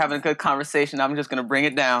 We were having a good conversation. I'm just going to bring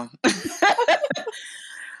it down.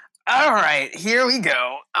 All right, here we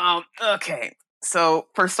go. Okay. So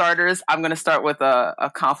for starters, I'm going to start with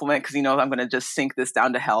a compliment because, I'm going to just sink this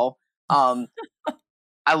down to hell.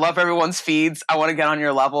 I love everyone's feeds. I want to get on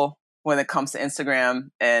your level when it comes to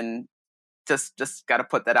Instagram, and just got to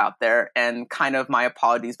put that out there. And kind of my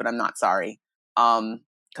apologies, but I'm not sorry.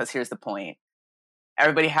 Because here's the point.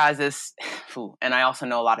 Everybody has this, and I also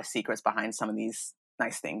know a lot of secrets behind some of these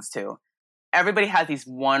nice things too. Everybody has these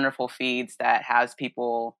wonderful feeds that has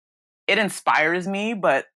people, it inspires me,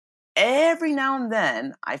 but every now and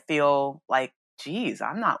then I feel like, geez,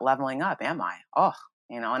 I'm not leveling up, am I?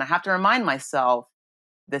 And I have to remind myself,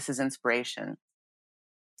 this is inspiration.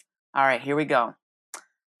 All right, here we go.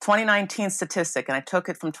 2019 statistic, and I took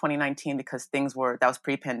it from 2019 because that was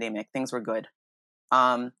pre-pandemic, things were good.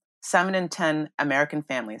 7 in 10 American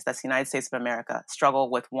families, that's the United States of America,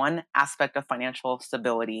 struggle with one aspect of financial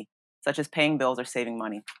stability, such as paying bills or saving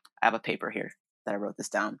money. I have a paper here that I wrote this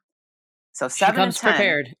down. So 7 in 10.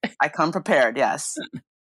 Prepared. I come prepared, yes.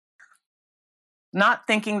 Not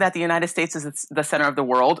thinking that the United States is the center of the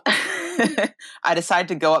world, I decided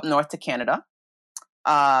to go up north to Canada.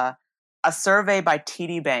 A survey by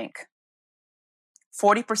TD Bank.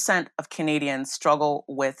 40% of Canadians struggle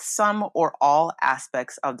with some or all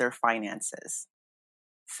aspects of their finances,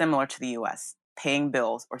 similar to the US, paying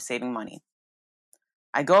bills or saving money.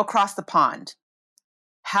 I go across the pond.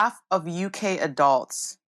 Half of UK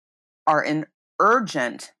adults are in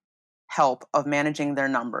urgent help of managing their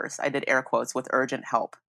numbers. I did air quotes with urgent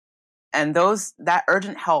help. And that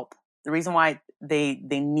urgent help, the reason why they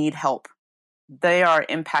need help, they are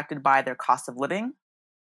impacted by their cost of living,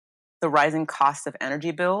 the rising cost of energy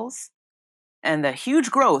bills, and the huge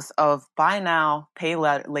growth of buy now, pay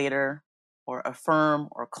later, or Affirm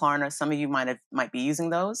or Klarna. Some of you might be using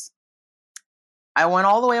those. I went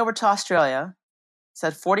all the way over to Australia,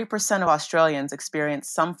 said 40% of Australians experience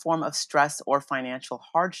some form of stress or financial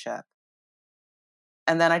hardship.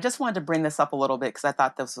 And then I just wanted to bring this up a little bit because I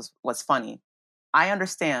thought this was funny. I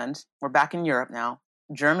understand, we're back in Europe now,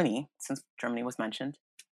 Germany, since Germany was mentioned.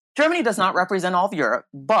 Germany does not represent all of Europe,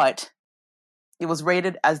 but it was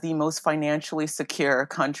rated as the most financially secure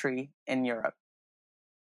country in Europe.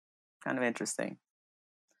 Kind of interesting.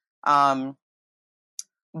 But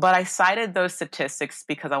I cited those statistics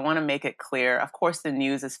because I want to make it clear. Of course, the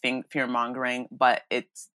news is fear-mongering, but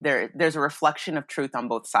there's a reflection of truth on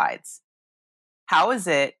both sides. How is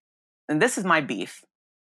it, and this is my beef,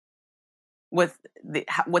 with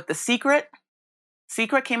the Secret.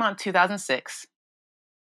 Secret came out in 2006.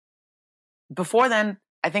 Before then,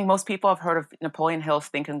 I think most people have heard of Napoleon Hill's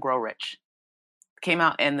Think and Grow Rich. It came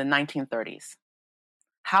out in the 1930s.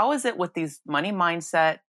 How is it with these money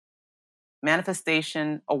mindset,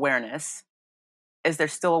 manifestation awareness, is there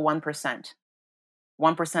still a 1%?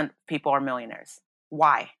 1% people are millionaires.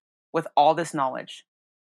 Why? With all this knowledge.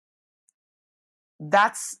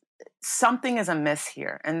 Something is amiss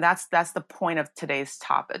here. And that's the point of today's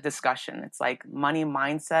topic discussion. It's like money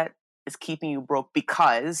mindset is keeping you broke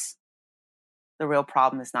because the real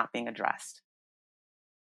problem is not being addressed.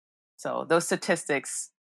 So those statistics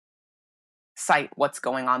cite what's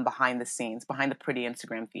going on behind the scenes, behind the pretty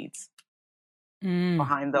Instagram feeds,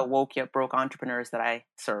 behind the woke yet broke entrepreneurs that I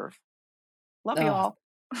serve. Love you all.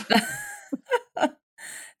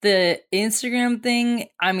 The Instagram thing,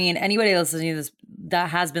 I mean, anybody listening to this that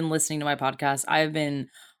has been listening to my podcast, I've been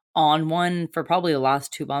on one for probably the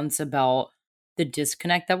last 2 months about the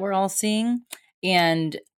disconnect that we're all seeing.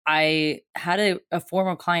 And I had a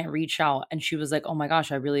former client reach out and she was like, oh my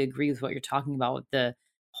gosh, I really agree with what you're talking about with the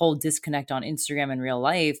whole disconnect on Instagram and real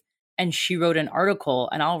life. and she wrote an article,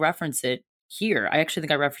 and I'll reference it here. I actually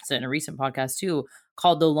think I referenced it in a recent podcast too,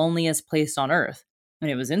 called The Loneliest Place on Earth. And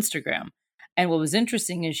it was Instagram. And what was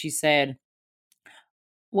interesting is she said,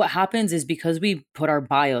 what happens is because we put our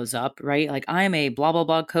bios up, right? Like, I am a blah, blah,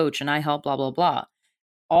 blah coach and I help blah, blah, blah.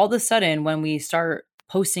 All of a sudden, when we start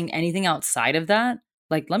posting anything outside of that,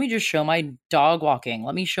 like, let me just show my dog walking,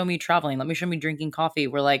 let me show me traveling, let me show me drinking coffee,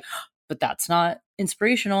 we're like, but that's not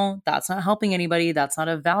inspirational. That's not helping anybody. That's not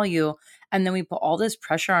of value. And then we put all this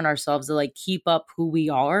pressure on ourselves to like keep up who we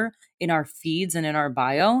are in our feeds and in our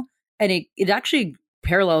bio. And it actually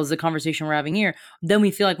parallels the conversation we're having here. Then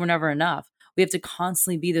we feel like we're never enough. We have to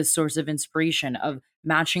constantly be this source of inspiration, of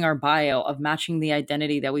matching our bio, of matching the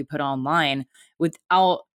identity that we put online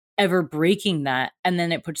without ever breaking that. And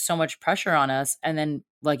then it puts so much pressure on us. And then,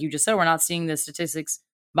 like you just said, we're not seeing the statistics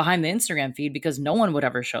behind the Instagram feed because no one would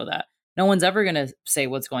ever show that. No one's ever going to say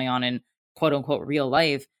what's going on in quote unquote real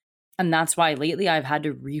life. And that's why lately I've had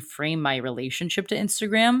to reframe my relationship to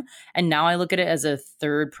Instagram. And now I look at it as a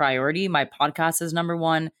third priority. My podcast is number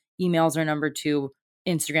one, emails are number two,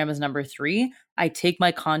 Instagram is number three. I take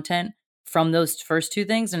my content from those first two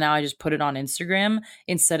things and now I just put it on Instagram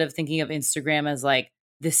instead of thinking of Instagram as like,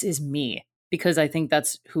 this is me. Because I think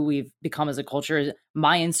that's who we've become as a culture.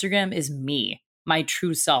 My Instagram is me, my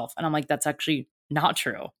true self. And I'm like, that's actually not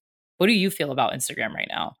true. What do you feel about Instagram right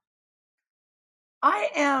now?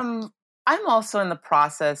 I'm also in the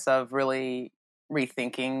process of really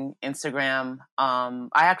rethinking Instagram. I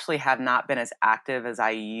actually have not been as active as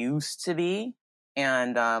I used to be.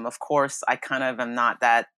 And of course, I kind of am not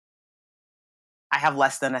that. I have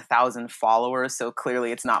less than 1,000 followers, so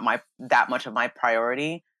clearly it's not that much of my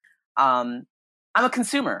priority. I'm a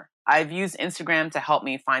consumer. I've used Instagram to help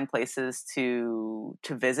me find places to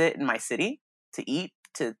visit in my city, to eat,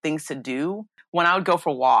 to things to do. When I would go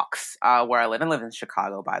for walks, where I live in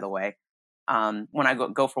Chicago, by the way. When I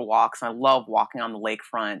go for walks, I love walking on the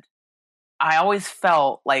lakefront. I always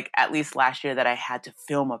felt like, at least last year, that I had to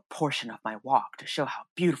film a portion of my walk to show how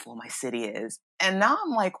beautiful my city is. And now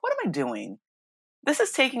I'm like, what am I doing? This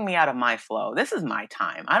is taking me out of my flow. This is my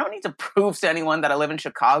time. I don't need to prove to anyone that I live in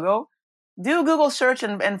Chicago. Do a Google search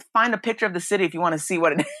and find a picture of the city if you want to see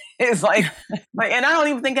what it is like. And I don't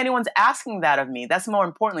even think anyone's asking that of me. That's more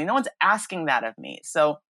importantly, no one's asking that of me.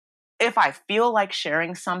 So if I feel like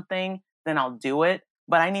sharing something, then I'll do it.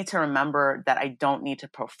 But I need to remember that I don't need to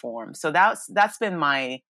perform. So that's been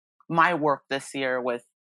my work this year with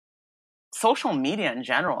social media in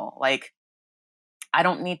general. Like, I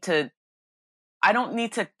don't need to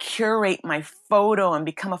curate my photo and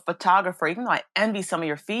become a photographer, even though I envy some of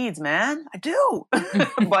your feeds, man. I do.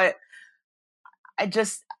 But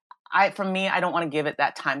for me, I don't want to give it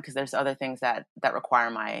that time because there's other things that require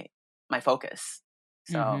my focus.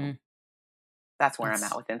 So that's where I'm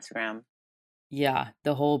at with Instagram. Yeah.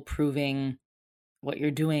 The whole proving what you're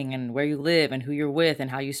doing and where you live and who you're with and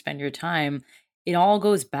how you spend your time. It all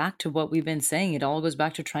goes back to what we've been saying. It all goes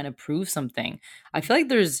back to trying to prove something. I feel like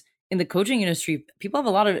in the coaching industry, people have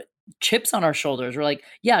a lot of chips on our shoulders. We're like,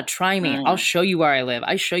 yeah, try me. I'll show you where I live.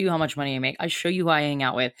 I show you how much money I make. I show you who I hang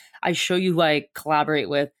out with. I show you who I collaborate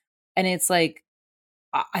with. And it's like,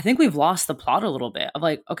 I think we've lost the plot a little bit of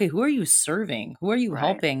like, okay, who are you serving? Who are you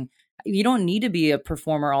helping? You don't need to be a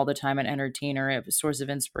performer all the time, an entertainer, a source of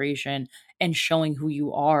inspiration, and showing who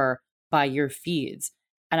you are by your feeds.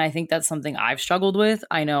 And I think that's something I've struggled with.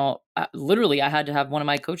 I know literally I had to have one of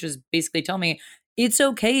my coaches basically tell me, it's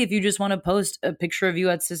okay if you just want to post a picture of you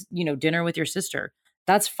at dinner with your sister.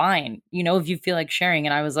 That's fine. If you feel like sharing.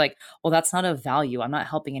 And I was like, well, that's not of value. I'm not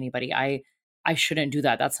helping anybody. I shouldn't do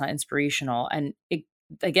that. That's not inspirational. And it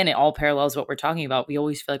all parallels what we're talking about. We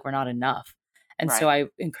always feel like we're not enough. And so I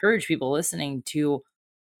encourage people listening to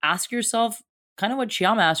ask yourself kind of what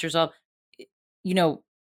Chiama asked herself,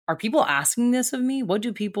 are people asking this of me? What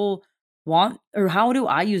do people want? Or how do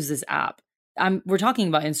I use this app? We're talking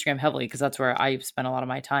about Instagram heavily because that's where I spend a lot of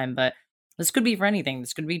my time, but this could be for anything.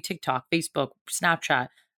 This could be TikTok, Facebook, Snapchat.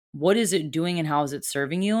 What is it doing and how is it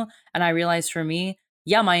serving you? And I realized for me,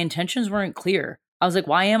 my intentions weren't clear. I was like,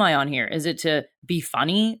 why am I on here? Is it to be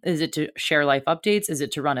funny? Is it to share life updates? Is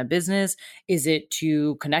it to run a business? Is it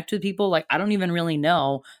to connect with people? Like, I don't even really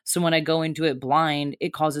know. So when I go into it blind,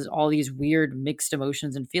 it causes all these weird mixed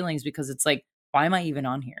emotions and feelings because it's like, why am I even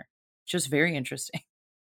on here? It's just very interesting.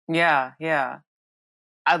 Yeah, yeah.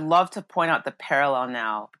 I'd love to point out the parallel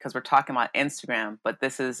now because we're talking about Instagram, but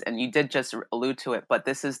this is, and you did just allude to it, but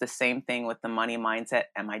this is the same thing with the money mindset.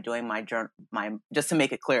 Am I doing just to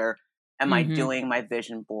make it clear, am I doing my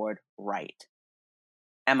vision board right?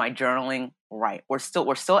 Am I journaling right? We're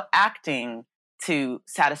still acting to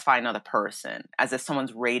satisfy another person, as if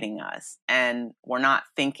someone's rating us. And we're not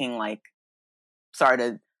thinking like,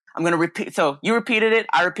 I'm going to repeat. So you repeated it.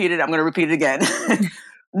 I repeated it. I'm going to repeat it again.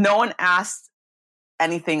 No one asked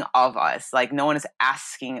anything of us. Like, no one is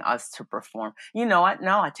asking us to perform. You know what?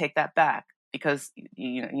 No, I take that back, because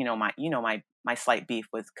my slight beef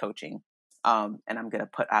with coaching. And I'm going to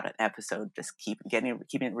put out an episode, just keeping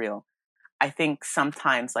it real. I think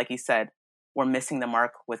sometimes, like you said, we're missing the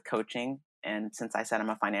mark with coaching. And since I said I'm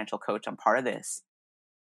a financial coach, I'm part of this.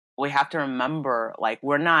 We have to remember, like,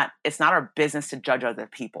 it's not our business to judge other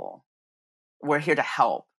people. We're here to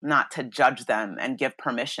help, not to judge them and give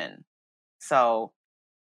permission. So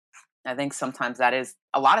I think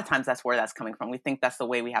a lot of times that's where that's coming from. We think that's the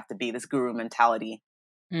way we have to be, this guru mentality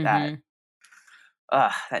that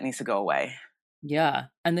needs to go away. Yeah.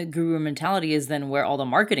 And the guru mentality is then where all the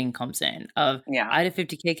marketing comes in of, I had a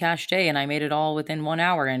 50K cash day and I made it all within 1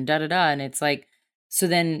 hour and da da da. And it's like, so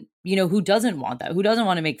then, who doesn't want that? Who doesn't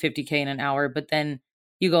want to make 50K in an hour? But then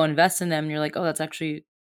you go invest in them and you're like, oh, that's actually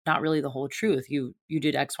not really the whole truth. You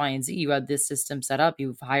did X, Y, and Z. You had this system set up.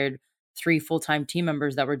 You've hired 3 full-time team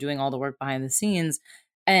members that were doing all the work behind the scenes.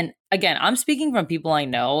 And again, I'm speaking from people I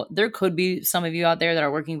know. There could be some of you out there that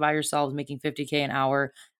are working by yourselves, making 50K an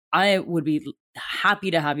hour. I would be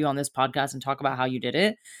happy to have you on this podcast and talk about how you did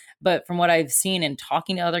it. But from what I've seen and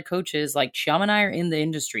talking to other coaches, like Shyam and I are in the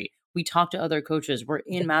industry. We talk to other coaches. We're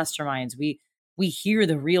in masterminds. We hear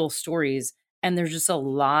the real stories, and there's just a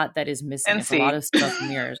lot that is missing. It's a lot of smoke and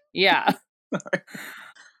mirrors. Yeah.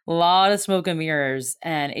 A lot of smoke and mirrors.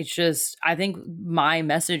 And it's just, I think my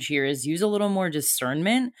message here is use a little more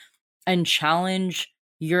discernment and challenge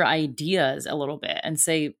your ideas a little bit and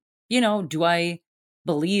say, do I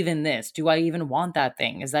believe in this? Do I even want that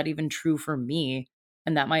thing? Is that even true for me?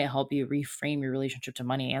 And that might help you reframe your relationship to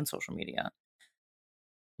money and social media.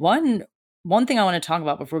 One thing I want to talk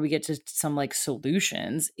about before we get to some like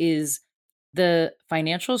solutions is the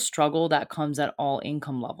financial struggle that comes at all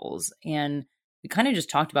income levels. And we kind of just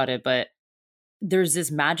talked about it, but there's this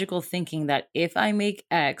magical thinking that if I make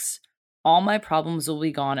X, all my problems will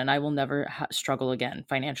be gone and I will never struggle again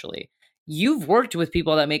financially. You've worked with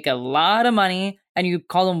people that make a lot of money and you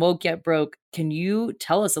call them woke yet broke. Can you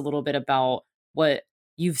tell us a little bit about what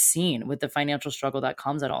you've seen with the financial struggle that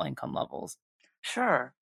comes at all income levels?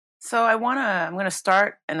 Sure. So I'm going to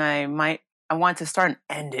start, and I want to start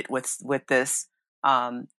and end it with this.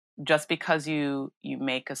 Just because you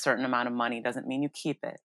make a certain amount of money doesn't mean you keep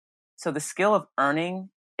it. So the skill of earning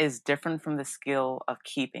is different from the skill of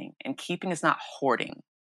keeping, and keeping is not hoarding.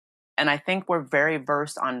 And I think we're very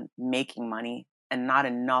versed on making money and not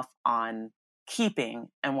enough on keeping.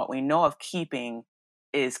 And what we know of keeping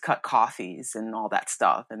is cut coffees and all that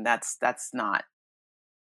stuff. And that's not.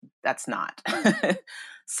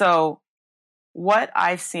 So what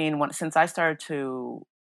I've seen since I started to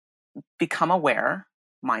become aware,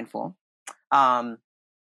 mindful, and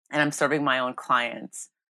I'm serving my own clients,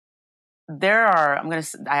 I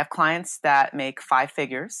have clients that make 5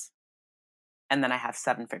 figures, and then I have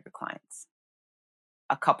 7-figure clients.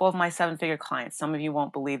 A couple of my 7-figure clients, some of you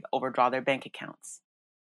won't believe, overdraw their bank accounts.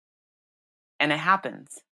 And it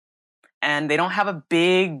happens. And they don't have a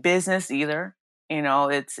big business either.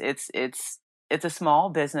 It's a small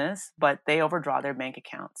business, but they overdraw their bank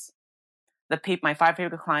accounts. My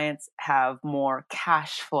 5-figure clients have more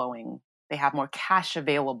cash flowing. They have more cash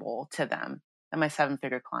available to them than my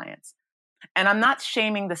 7-figure clients. And I'm not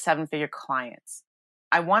shaming the 7-figure clients.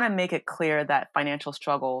 I want to make it clear that financial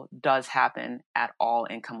struggle does happen at all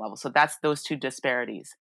income levels. So that's those two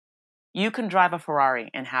disparities. You can drive a Ferrari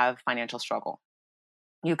and have financial struggle.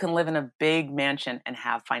 You can live in a big mansion and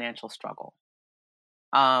have financial struggle.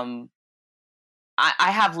 I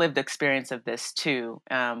have lived experience of this too,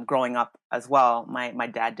 growing up as well. My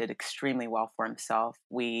dad did extremely well for himself.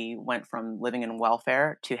 We went from living in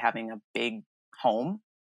welfare to having a big home,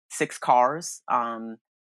 6 cars,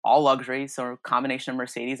 all luxury, so a combination of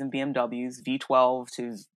Mercedes and BMWs, V12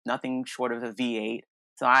 to nothing short of a V8.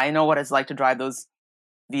 So I know what it's like to drive those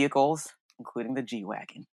vehicles, including the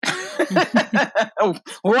G-Wagon.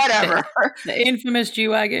 Whatever. The infamous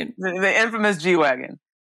G-Wagon. The infamous G-Wagon.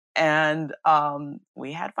 And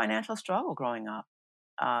we had financial struggle growing up.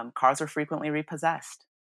 Cars were frequently repossessed.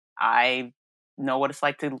 I know what it's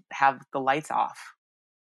like to have the lights off.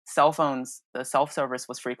 Cell phones, the self-service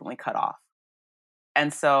was frequently cut off.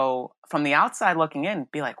 And so from the outside looking in,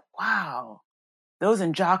 be like, wow, those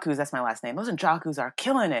Njakus, that's my last name, those Njakus are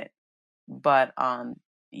killing it. But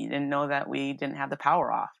you didn't know that we didn't have the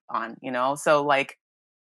power on. So like,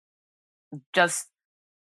 just,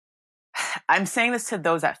 I'm saying this to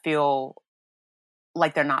those that feel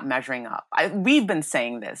like they're not measuring up. We've been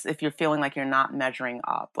saying this. If you're feeling like you're not measuring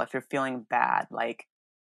up, like if you're feeling bad, like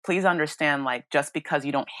please understand, like just because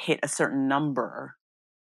you don't hit a certain number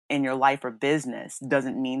in your life or business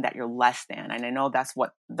doesn't mean that you're less than. And I know that's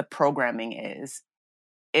what the programming is.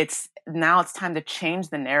 It's time to change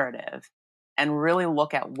the narrative and really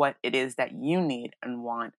look at what it is that you need and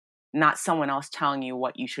want, not someone else telling you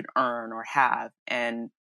what you should earn or have. And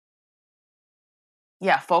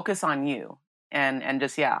yeah, focus on you and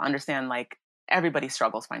just, yeah, understand like everybody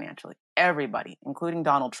struggles financially. Everybody, including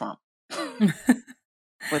Donald Trump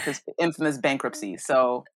with his infamous bankruptcy.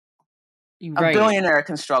 So a billionaire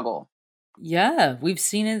can struggle. Yeah, we've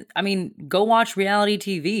seen it. I mean, go watch reality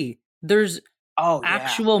TV. There's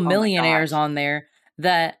actual millionaires on there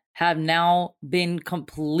that have now been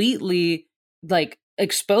completely like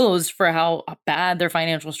exposed for how bad their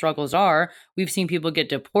financial struggles are. We've seen people get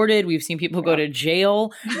deported. We've seen people go to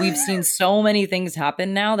jail. We've seen so many things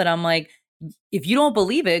happen now that I'm like, if you don't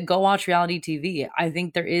believe it, go watch reality TV. I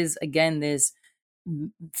think there is, again, this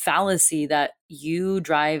fallacy that you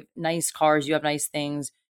drive nice cars, you have nice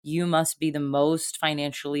things, you must be the most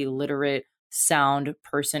financially literate, sound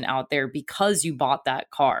person out there because you bought that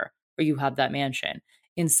car or you have that mansion.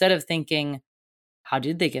 Instead of thinking, how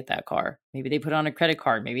did they get that car? Maybe they put it on a credit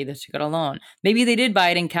card. Maybe they took out a loan. Maybe they did buy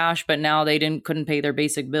it in cash, but now they couldn't pay their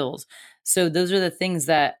basic bills. So those are the things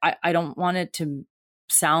that I don't want it to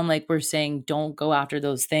sound like we're saying don't go after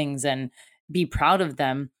those things and be proud of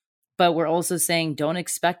them. But we're also saying don't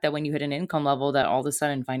expect that when you hit an income level that all of a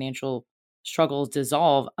sudden financial struggles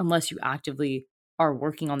dissolve unless you actively are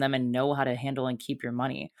working on them and know how to handle and keep your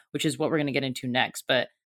money, which is what we're going to get into next. But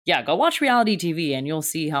yeah, go watch reality TV and you'll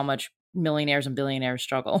see how much millionaires and billionaires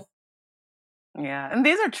struggle. Yeah. And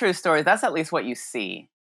these are true stories. That's at least what you see.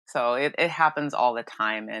 So it happens all the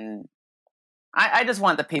time. And I just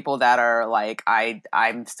want the people that are like,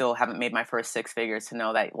 I'm still haven't made my first six figures to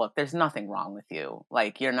know that, look, there's nothing wrong with you.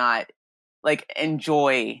 Like, you're not, like,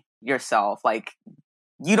 enjoy yourself. Like,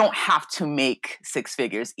 you don't have to make six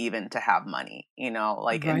figures even to have money,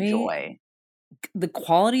 like, right? Enjoy. The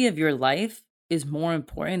quality of your life is more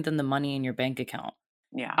important than the money in your bank account.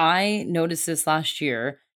 Yeah. I noticed this last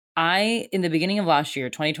year. In the beginning of last year,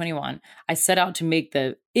 2021, I set out to make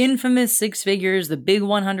the infamous six figures, the big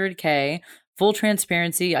 100K. Full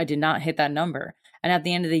transparency, I did not hit that number. And at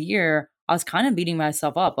the end of the year, I was kind of beating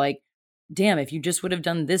myself up. Like, damn, if you just would have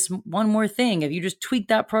done this one more thing, if you just tweaked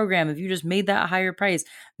that program, if you just made that higher price,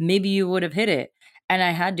 maybe you would have hit it. And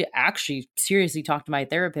I had to actually seriously talk to my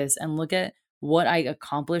therapist and look at what I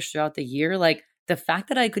accomplished throughout the year. Like, the fact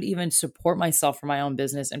that I could even support myself for my own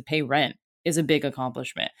business and pay rent is a big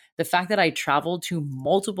accomplishment. The fact that I traveled to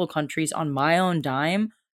multiple countries on my own dime,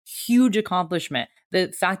 huge accomplishment.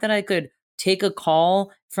 The fact that I could take a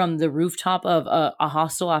call from the rooftop of a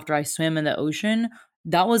hostel after I swim in the ocean,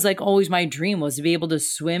 that was like always my dream, was to be able to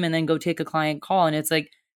swim and then go take a client call. And it's like,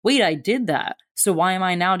 wait, I did that. So why am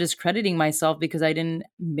I now discrediting myself because I didn't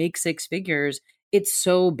make six figures? It's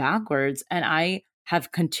so backwards. And I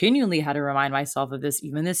have continually had to remind myself of this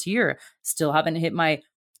even this year. Still haven't hit my,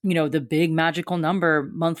 the big magical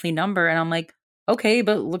monthly number. And I'm like, okay,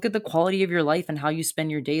 but look at the quality of your life and how you spend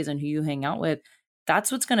your days and who you hang out with.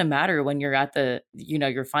 That's what's going to matter when you're at the,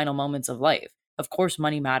 your final moments of life. Of course,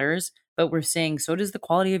 money matters, but we're saying so does the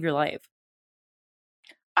quality of your life.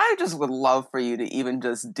 I just would love for you to even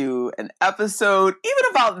just do an episode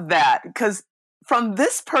even about that, because from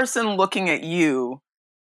this person looking at you,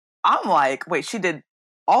 I'm like, wait, she did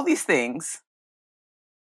all these things.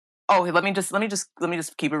 Oh, let me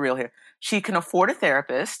just keep it real here. She can afford a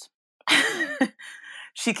therapist.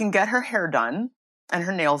 She can get her hair done and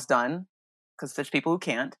her nails done, because there's people who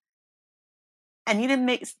can't.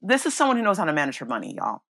 And this is someone who knows how to manage her money,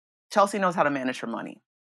 y'all. Chelsea knows how to manage her money.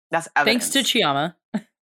 That's evidence. Thanks to Chiama.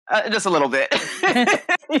 Just a little bit.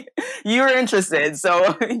 You were interested,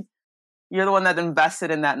 so you're the one that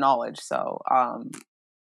invested in that knowledge. So,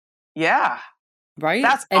 yeah. Right?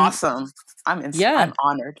 That's awesome. I'm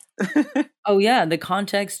honored. Oh yeah, the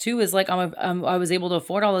context too is like I was able to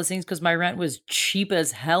afford all those things because my rent was cheap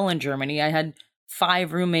as hell in Germany. I had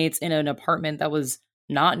 5 roommates in an apartment that was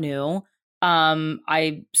not new.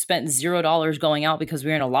 I spent $0 going out because we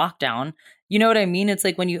were in a lockdown. You know what I mean? It's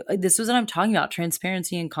like this is what I'm talking about,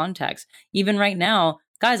 transparency and context. Even right now,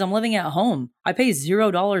 guys, I'm living at home. I pay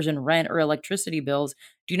 $0 in rent or electricity bills.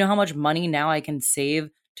 Do you know how much money now I can save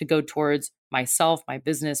to go towards myself, my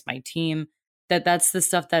business, my team? That's the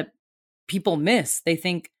stuff that people miss. They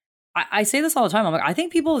think, I say this all the time. I'm like, I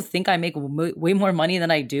think people think I make way more money than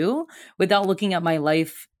I do without looking at my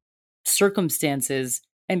life circumstances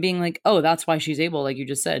and being like, oh, that's why she's able, like you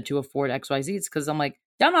just said, to afford XYZs. Cause I'm like,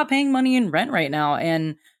 yeah, I'm not paying money in rent right now.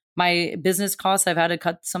 And my business costs, I've had to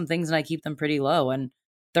cut some things and I keep them pretty low. And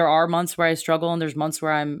there are months where I struggle and there's months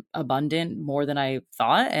where I'm abundant more than I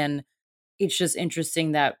thought. And it's just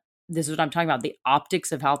interesting that this is what I'm talking about, the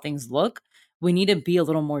optics of how things look. We need to be a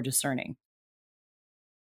little more discerning.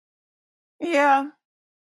 Yeah.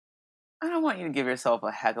 I don't want you to give yourself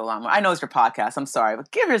a heck of a lot more. I know it's your podcast. I'm sorry,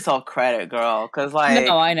 but give yourself credit, girl. Because No, like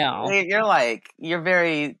I know. you're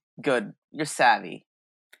very good. You're savvy.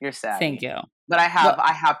 You're Thank savvy. you. But Well,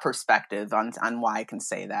 I have perspective on why I can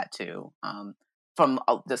say that too. From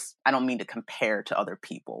this, I don't mean to compare to other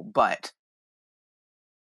people, but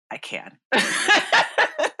I can.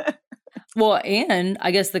 Well, and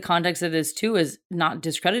I guess the context of this too is not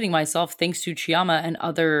discrediting myself. Thanks to Chiama and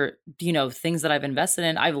other, things that I've invested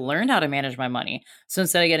in, I've learned how to manage my money. So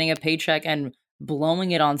instead of getting a paycheck and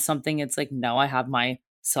blowing it on something, it's like, no, I have my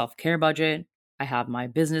self-care budget, I have my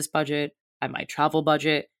business budget, I have my travel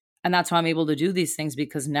budget. And that's how I'm able to do these things,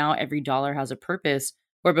 because now every dollar has a purpose.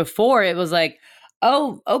 Where before it was like,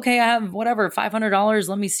 oh, okay, I have whatever, $500.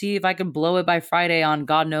 Let me see if I can blow it by Friday on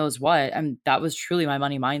God knows what. And that was truly my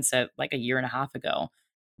money mindset like a year and a half ago.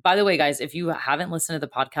 By the way, guys, if you haven't listened to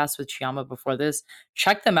the podcast with Chiama before this,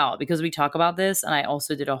 check them out, because we talk about this. And I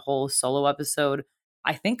also did a whole solo episode,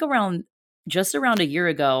 I think just around a year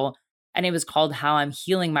ago. And it was called How I'm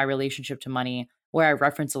Healing My Relationship to Money, where I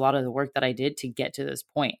reference a lot of the work that I did to get to this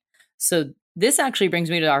point. So this actually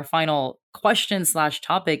brings me to our final question /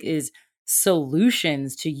 topic is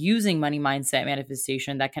solutions to using money mindset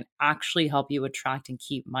manifestation that can actually help you attract and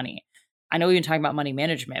keep money. I know we've been talking about money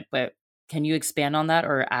management, but can you expand on that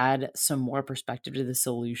or add some more perspective to the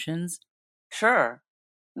solutions? Sure.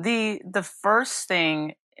 The first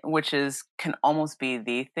thing, which is can almost be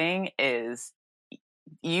the thing, is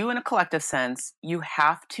you in a collective sense, you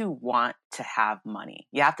have to want to have money.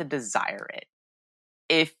 You have to desire it.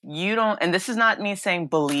 If you don't, and this is not me saying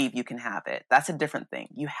believe you can have it. That's a different thing.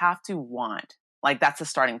 You have to want. Like that's a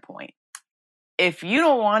starting point. If you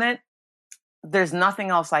don't want it, there's nothing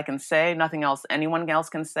else I can say, nothing else anyone else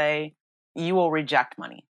can say. You will reject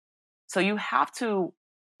money. So you have to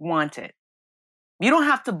want it. You don't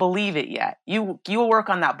have to believe it yet. You will work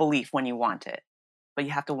on that belief when you want it, but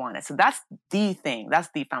you have to want it. So that's the thing. That's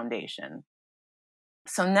the foundation.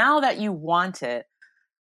 So now that you want it,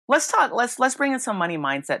 let's bring in some money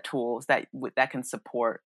mindset tools that can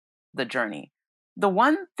support the journey. The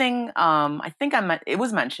one thing I think it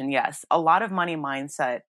was mentioned, yes, a lot of money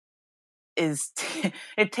mindset is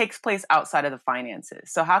it takes place outside of the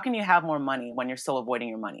finances. So how can you have more money when you're still avoiding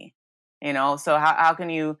your money? So how can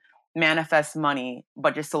you manifest money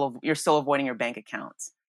but you're still avoiding your bank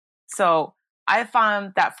accounts? So I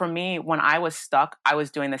found that for me, when I was stuck, I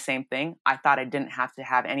was doing the same thing. I thought I didn't have to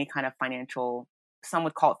have any kind of financial, some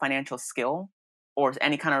would call it financial skill, or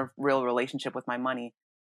any kind of real relationship with my money.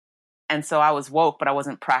 And so I was woke, but I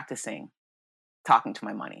wasn't practicing talking to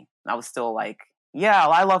my money. I was still like, yeah,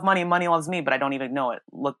 I love money. Money loves me, but I don't even know it.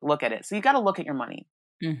 Look at it. So you got to look at your money.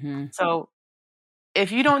 Mm-hmm. So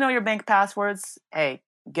if you don't know your bank passwords, hey,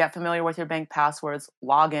 get familiar with your bank passwords,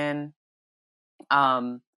 log in,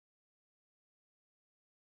 and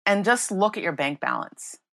just look at your bank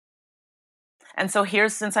balance. And so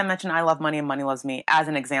since I mentioned I love money and money loves me as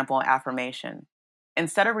an example affirmation,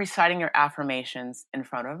 instead of reciting your affirmations in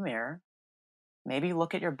front of a mirror, maybe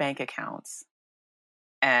look at your bank accounts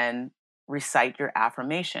and recite your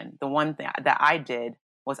affirmation. The one thing that I did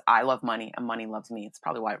was I love money and money loves me. It's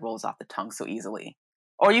probably why it rolls off the tongue so easily.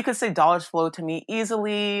 Or you could say dollars flow to me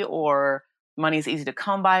easily, or money is easy to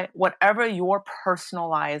come by. Whatever your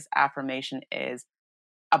personalized affirmation is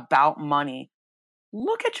about money,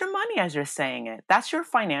 look at your money as you're saying it. That's your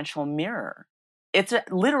financial mirror. It's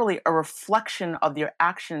literally a reflection of your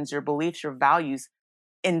actions, your beliefs, your values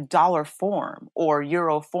in dollar form or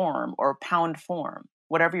euro form or pound form,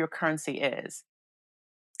 whatever your currency is.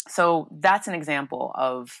 So that's an example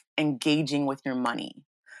of engaging with your money.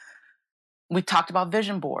 We talked about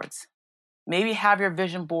vision boards. Maybe have your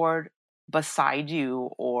vision board beside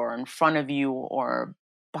you or in front of you or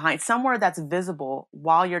behind, somewhere that's visible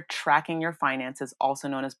while you're tracking your finances, also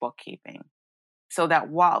known as bookkeeping. So that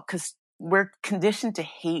because we're conditioned to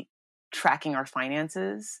hate tracking our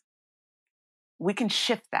finances, we can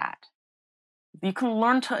shift that. You can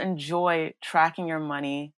learn to enjoy tracking your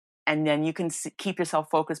money, and then you can keep yourself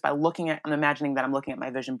focused by I'm imagining that I'm looking at my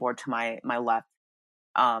vision board to my left.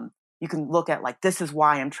 You can look at like, this is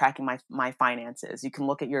why I'm tracking my finances. You can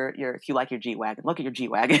look at if you like your G-Wagon, look at your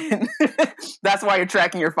G-Wagon. That's why you're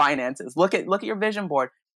tracking your finances. Look at your vision board,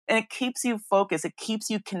 and it keeps you focused. It keeps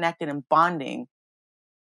you connected and bonding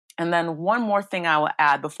And then one more thing I will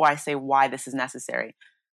add before I say why this is necessary.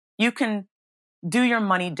 You can do your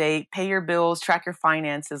money date, pay your bills, track your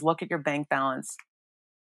finances, look at your bank balance,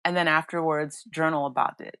 and then afterwards journal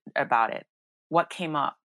about it. What came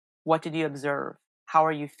up? What did you observe? How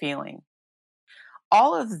are you feeling?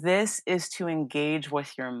 All of this is to engage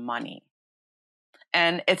with your money.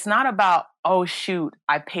 And it's not about, oh shoot,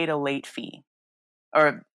 I paid a late fee.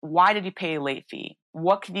 Or why did you pay a late fee?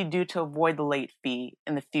 What can you do to avoid the late fee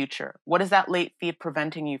in the future? What is that late fee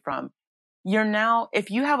preventing you from? You're now, if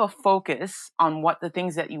you have a focus on what the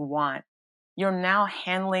things that you want, you're now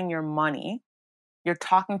handling your money. You're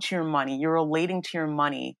talking to your money. You're relating to your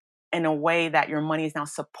money in a way that your money is now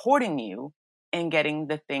supporting you in getting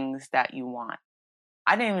the things that you want.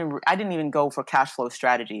 I didn't even go for cash flow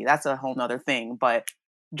strategy. That's a whole nother thing. But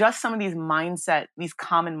just some of these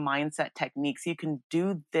common mindset techniques, you can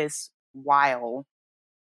do this while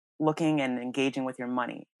looking and engaging with your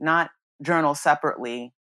money. Not journal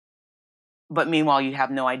separately, but meanwhile you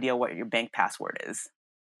have no idea what your bank password is.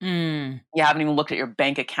 Mm. You haven't even looked at your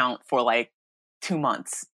bank account for like 2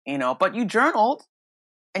 months, but you journaled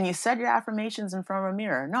and you said your affirmations in front of a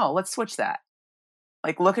mirror. No, let's switch that.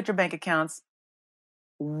 Like, look at your bank accounts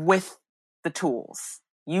with the tools.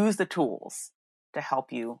 Use the tools to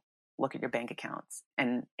help you look at your bank accounts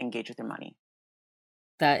and engage with your money.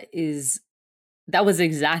 That was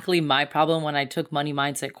exactly my problem when I took money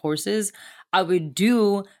mindset courses. I would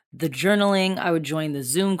do the journaling, I would join the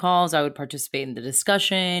Zoom calls, I would participate in the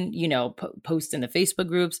discussion, post in the Facebook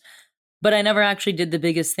groups, but I never actually did the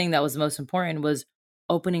biggest thing that was the most important, was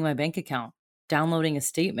opening my bank account, downloading a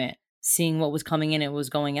statement, seeing what was coming in and what was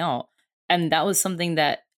going out. And that was something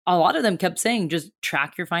that a lot of them kept saying, just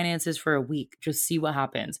track your finances for a week, just see what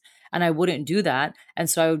happens. And I wouldn't do that. And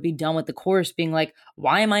so I would be done with the course being like,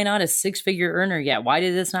 why am I not a 6-figure earner yet? Why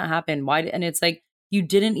did this not happen? And it's like, you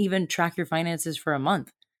didn't even track your finances for a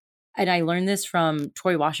month. And I learned this from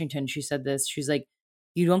Troy Washington. She said this. She's like,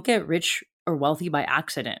 you don't get rich or wealthy by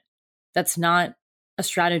accident. That's not a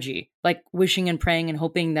strategy. Like wishing and praying and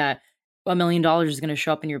hoping that $1 million is going to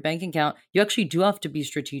show up in your bank account. You actually do have to be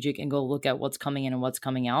strategic and go look at what's coming in and what's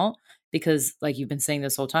coming out. Because, like you've been saying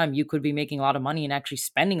this whole time, you could be making a lot of money and actually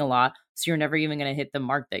spending a lot. So you're never even going to hit the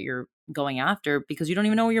mark that you're going after because you don't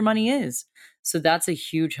even know where your money is. So that's a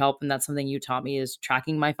huge help. And that's something you taught me, is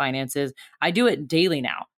tracking my finances. I do it daily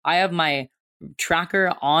now. I have my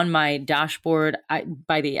tracker on my dashboard.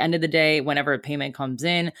 By the end of the day, whenever a payment comes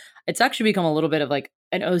in, it's actually become a little bit of like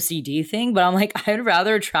an OCD thing, but I'm like, I'd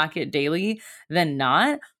rather track it daily than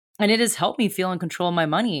not. And it has helped me feel in control of my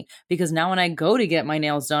money, because now when I go to get my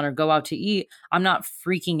nails done or go out to eat, I'm not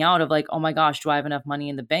freaking out of like, oh my gosh, do I have enough money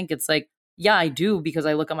in the bank? It's like, yeah, I do, because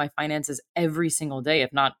I look at my finances every single day,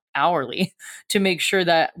 if not hourly, to make sure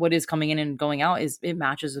that what is coming in and going out it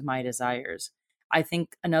matches with my desires. I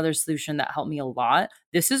think another solution that helped me a lot,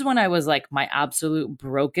 this is when I was like my absolute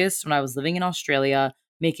brokest, when I was living in Australia,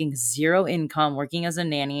 making zero income, working as a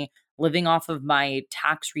nanny, living off of my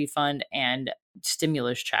tax refund and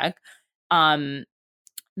stimulus check. And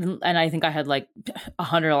I think I had like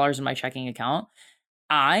 $100 in my checking account.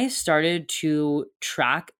 I started to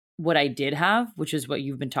track what I did have, which is what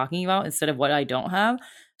you've been talking about, instead of what I don't have.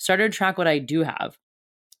 Started to track what I do have.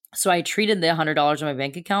 So I treated the $100 in my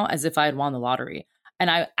bank account as if I had won the lottery.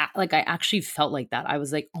 And I actually felt like that. I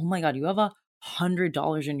was like, oh my God, you have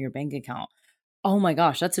 $100 in your bank account. Oh my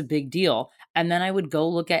gosh, that's a big deal. And then I would go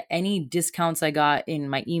look at any discounts I got in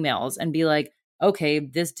my emails and be like, okay,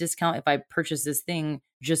 this discount, if I purchase this thing,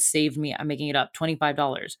 just saved me, I'm making it up,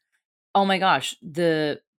 $25. Oh my gosh,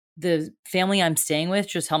 the family I'm staying with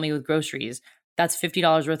just helped me with groceries. That's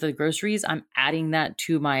 $50 worth of groceries. I'm adding that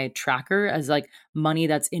to my tracker as like money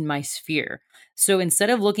that's in my sphere. So instead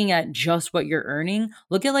of looking at just what you're earning,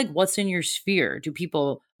 look at like what's in your sphere. Do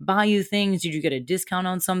people buy you things? Did you get a discount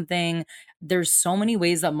on something? There's so many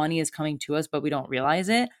ways that money is coming to us, but we don't realize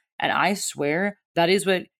it. And I swear that is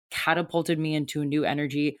what catapulted me into a new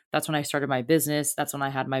energy. That's when I started my business. That's when I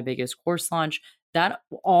had my biggest course launch. That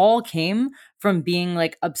all came from being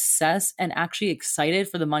like obsessed and actually excited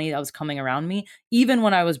for the money that was coming around me, even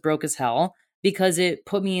when I was broke as hell, because it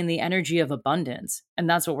put me in the energy of abundance. And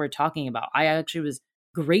that's what we're talking about. I actually was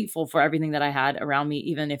grateful for everything that I had around me,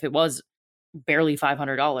 even if it was barely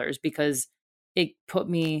 $500, because it put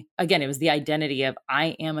me, again, it was the identity of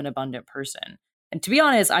I am an abundant person. And to be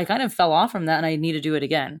honest, I kind of fell off from that and I need to do it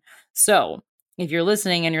again. So if you're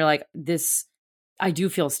listening and you're like, I do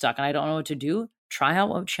feel stuck and I don't know what to do, try out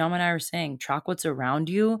what Chioma and I are saying. Track what's around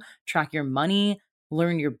you, track your money,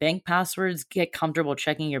 learn your bank passwords, get comfortable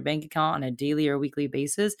checking your bank account on a daily or weekly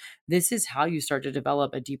basis. This is how you start to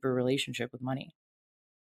develop a deeper relationship with money.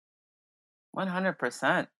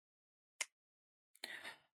 100%.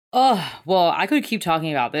 Oh, well, I could keep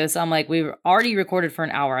talking about this. I'm like, we've already recorded for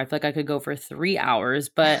an hour. I feel like I could go for 3 hours,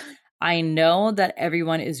 but I know that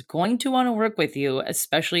everyone is going to want to work with you,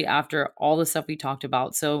 especially after all the stuff we talked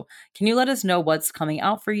about. So, can you let us know what's coming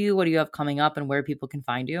out for you? What do you have coming up and where people can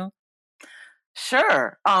find you?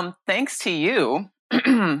 Sure. Thanks to you.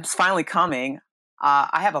 It's finally coming.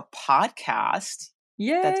 I have a podcast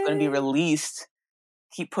that's going to be Yay! released.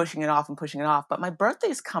 Keep pushing it off and pushing it off. But my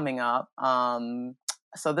birthday's coming up.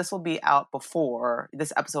 So this episode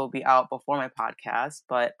will be out before my podcast.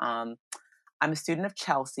 But I'm a student of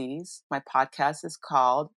Chelsea's. My podcast is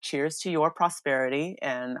called Cheers to Your Prosperity.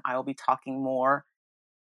 And I will be talking more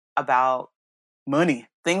about money,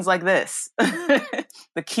 things like this,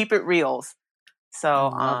 the keep it reals. I So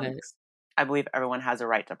love it. I believe everyone has a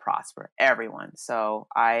right to prosper. Everyone.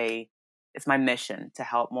 It's my mission to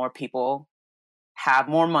help more people have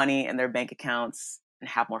more money in their bank accounts and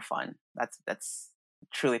have more fun. That's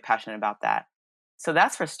truly passionate about that. So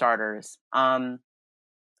that's for starters. I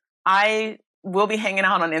will be hanging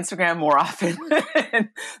out on Instagram more often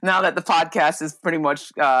now that the podcast is pretty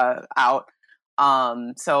much out.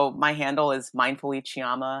 So my handle is Mindfully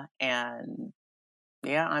Chioma, and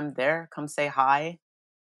yeah, I'm there. Come say hi.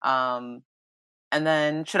 Um, and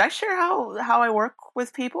then should I share how I work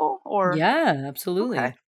with people or Yeah, okay.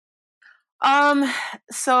 absolutely. Um,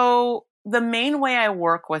 so the main way I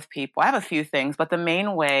work with people, I have a few things, but the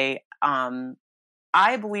main way,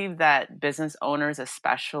 I believe that business owners,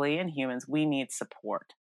 especially and humans, we need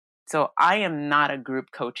support. So I am not a group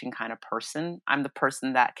coaching kind of person. I'm the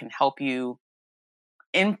person that can help you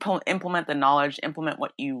implement the knowledge, implement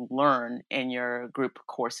what you learn in your group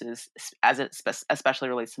courses as it especially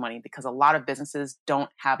relates to money, because a lot of businesses don't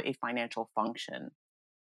have a financial function.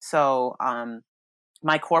 So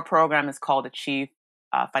my core program is called Achieve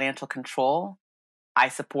Financial Control. I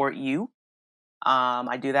support you.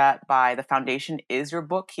 I do that by the foundation is your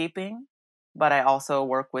bookkeeping, but I also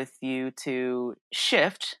work with you to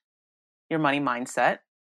shift your money mindset,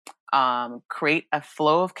 create a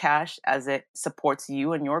flow of cash as it supports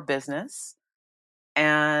you and your business.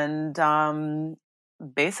 And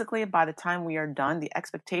basically, by the time we are done, the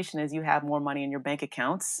expectation is you have more money in your bank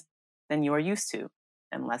accounts than you are used to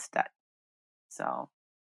and less debt. So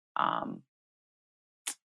um,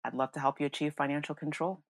 I'd love to help you achieve financial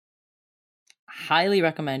control. Highly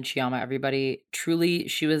recommend Chiama, everybody. Truly,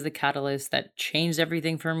 she was the catalyst that changed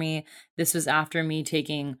everything for me. This was after me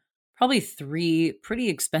taking probably 3 pretty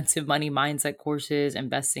expensive money mindset courses,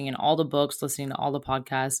 investing in all the books, listening to all the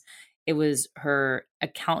podcasts. It was her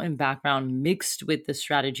accountant background mixed with the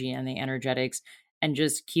strategy and the energetics and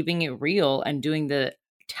just keeping it real and doing the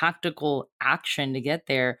tactical action to get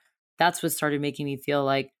there. That's what started making me feel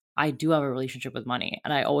like I do have a relationship with money.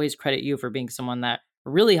 And I always credit you for being someone that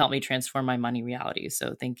really helped me transform my money reality.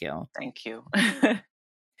 So thank you. Thank you.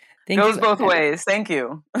 Thank Goes you. both ways. Thank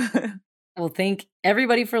you. Well, thank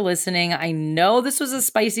everybody for listening. I know this was a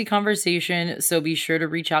spicy conversation, so be sure to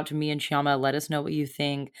reach out to me and Chiama. Let us know what you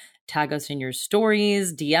think. Tag us in your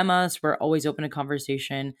stories, DM us. We're always open to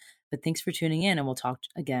conversation. But thanks for tuning in, and we'll talk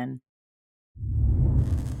again.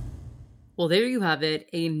 Well, there you have it.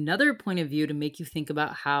 Another point of view to make you think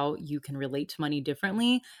about how you can relate to money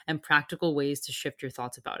differently and practical ways to shift your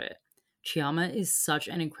thoughts about it. Chiama is such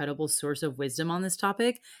an incredible source of wisdom on this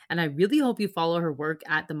topic, and I really hope you follow her work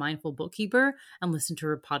at The Mindful Bookkeeper and listen to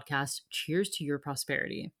her podcast, Cheers to Your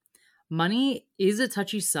Prosperity. Money is a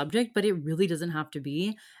touchy subject, but it really doesn't have to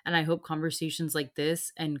be. And I hope conversations like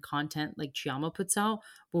this and content like Chiama puts out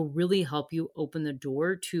will really help you open the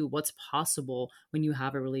door to what's possible when you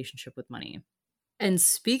have a relationship with money. And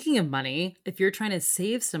speaking of money, if you're trying to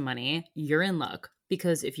save some money, you're in luck.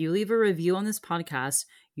 Because if you leave a review on this podcast,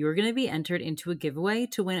 you're going to be entered into a giveaway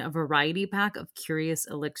to win a variety pack of Curious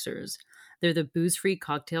Elixirs. They're the booze free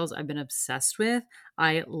cocktails I've been obsessed with.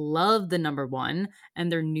 I love the number 1, and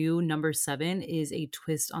their new number 7 is a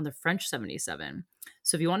twist on the French 77.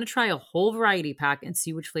 So if you want to try a whole variety pack and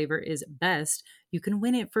see which flavor is best, you can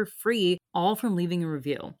win it for free, all from leaving a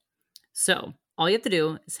review. So all you have to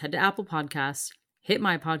do is head to Apple Podcasts, hit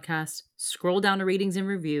my podcast, scroll down to ratings and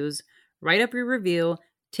reviews, write up your review,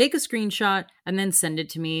 take a screenshot, and then send it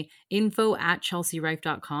to me,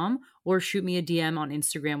 info@chelsearife.com, or shoot me a DM on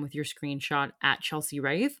Instagram with your screenshot at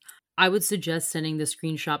chelsearife. I would suggest sending the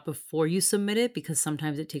screenshot before you submit it because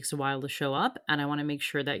sometimes it takes a while to show up, and I want to make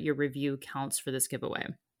sure that your review counts for this giveaway.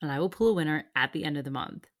 And I will pull a winner at the end of the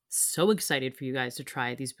month. So excited for you guys to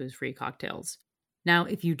try these booze-free cocktails. Now,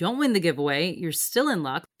 if you don't win the giveaway, you're still in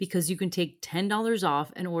luck because you can take $10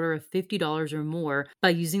 off an order of $50 or more by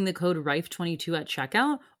using the code RIFE22 at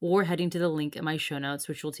checkout or heading to the link in my show notes,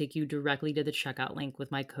 which will take you directly to the checkout link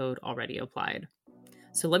with my code already applied.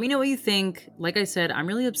 So let me know what you think. Like I said, I'm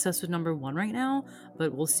really obsessed with number 1 right now,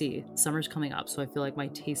 but we'll see. Summer's coming up, so I feel like my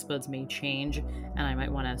taste buds may change and I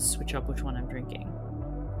might want to switch up which one I'm drinking.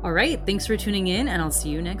 All right, thanks for tuning in, and I'll see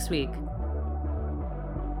you next week.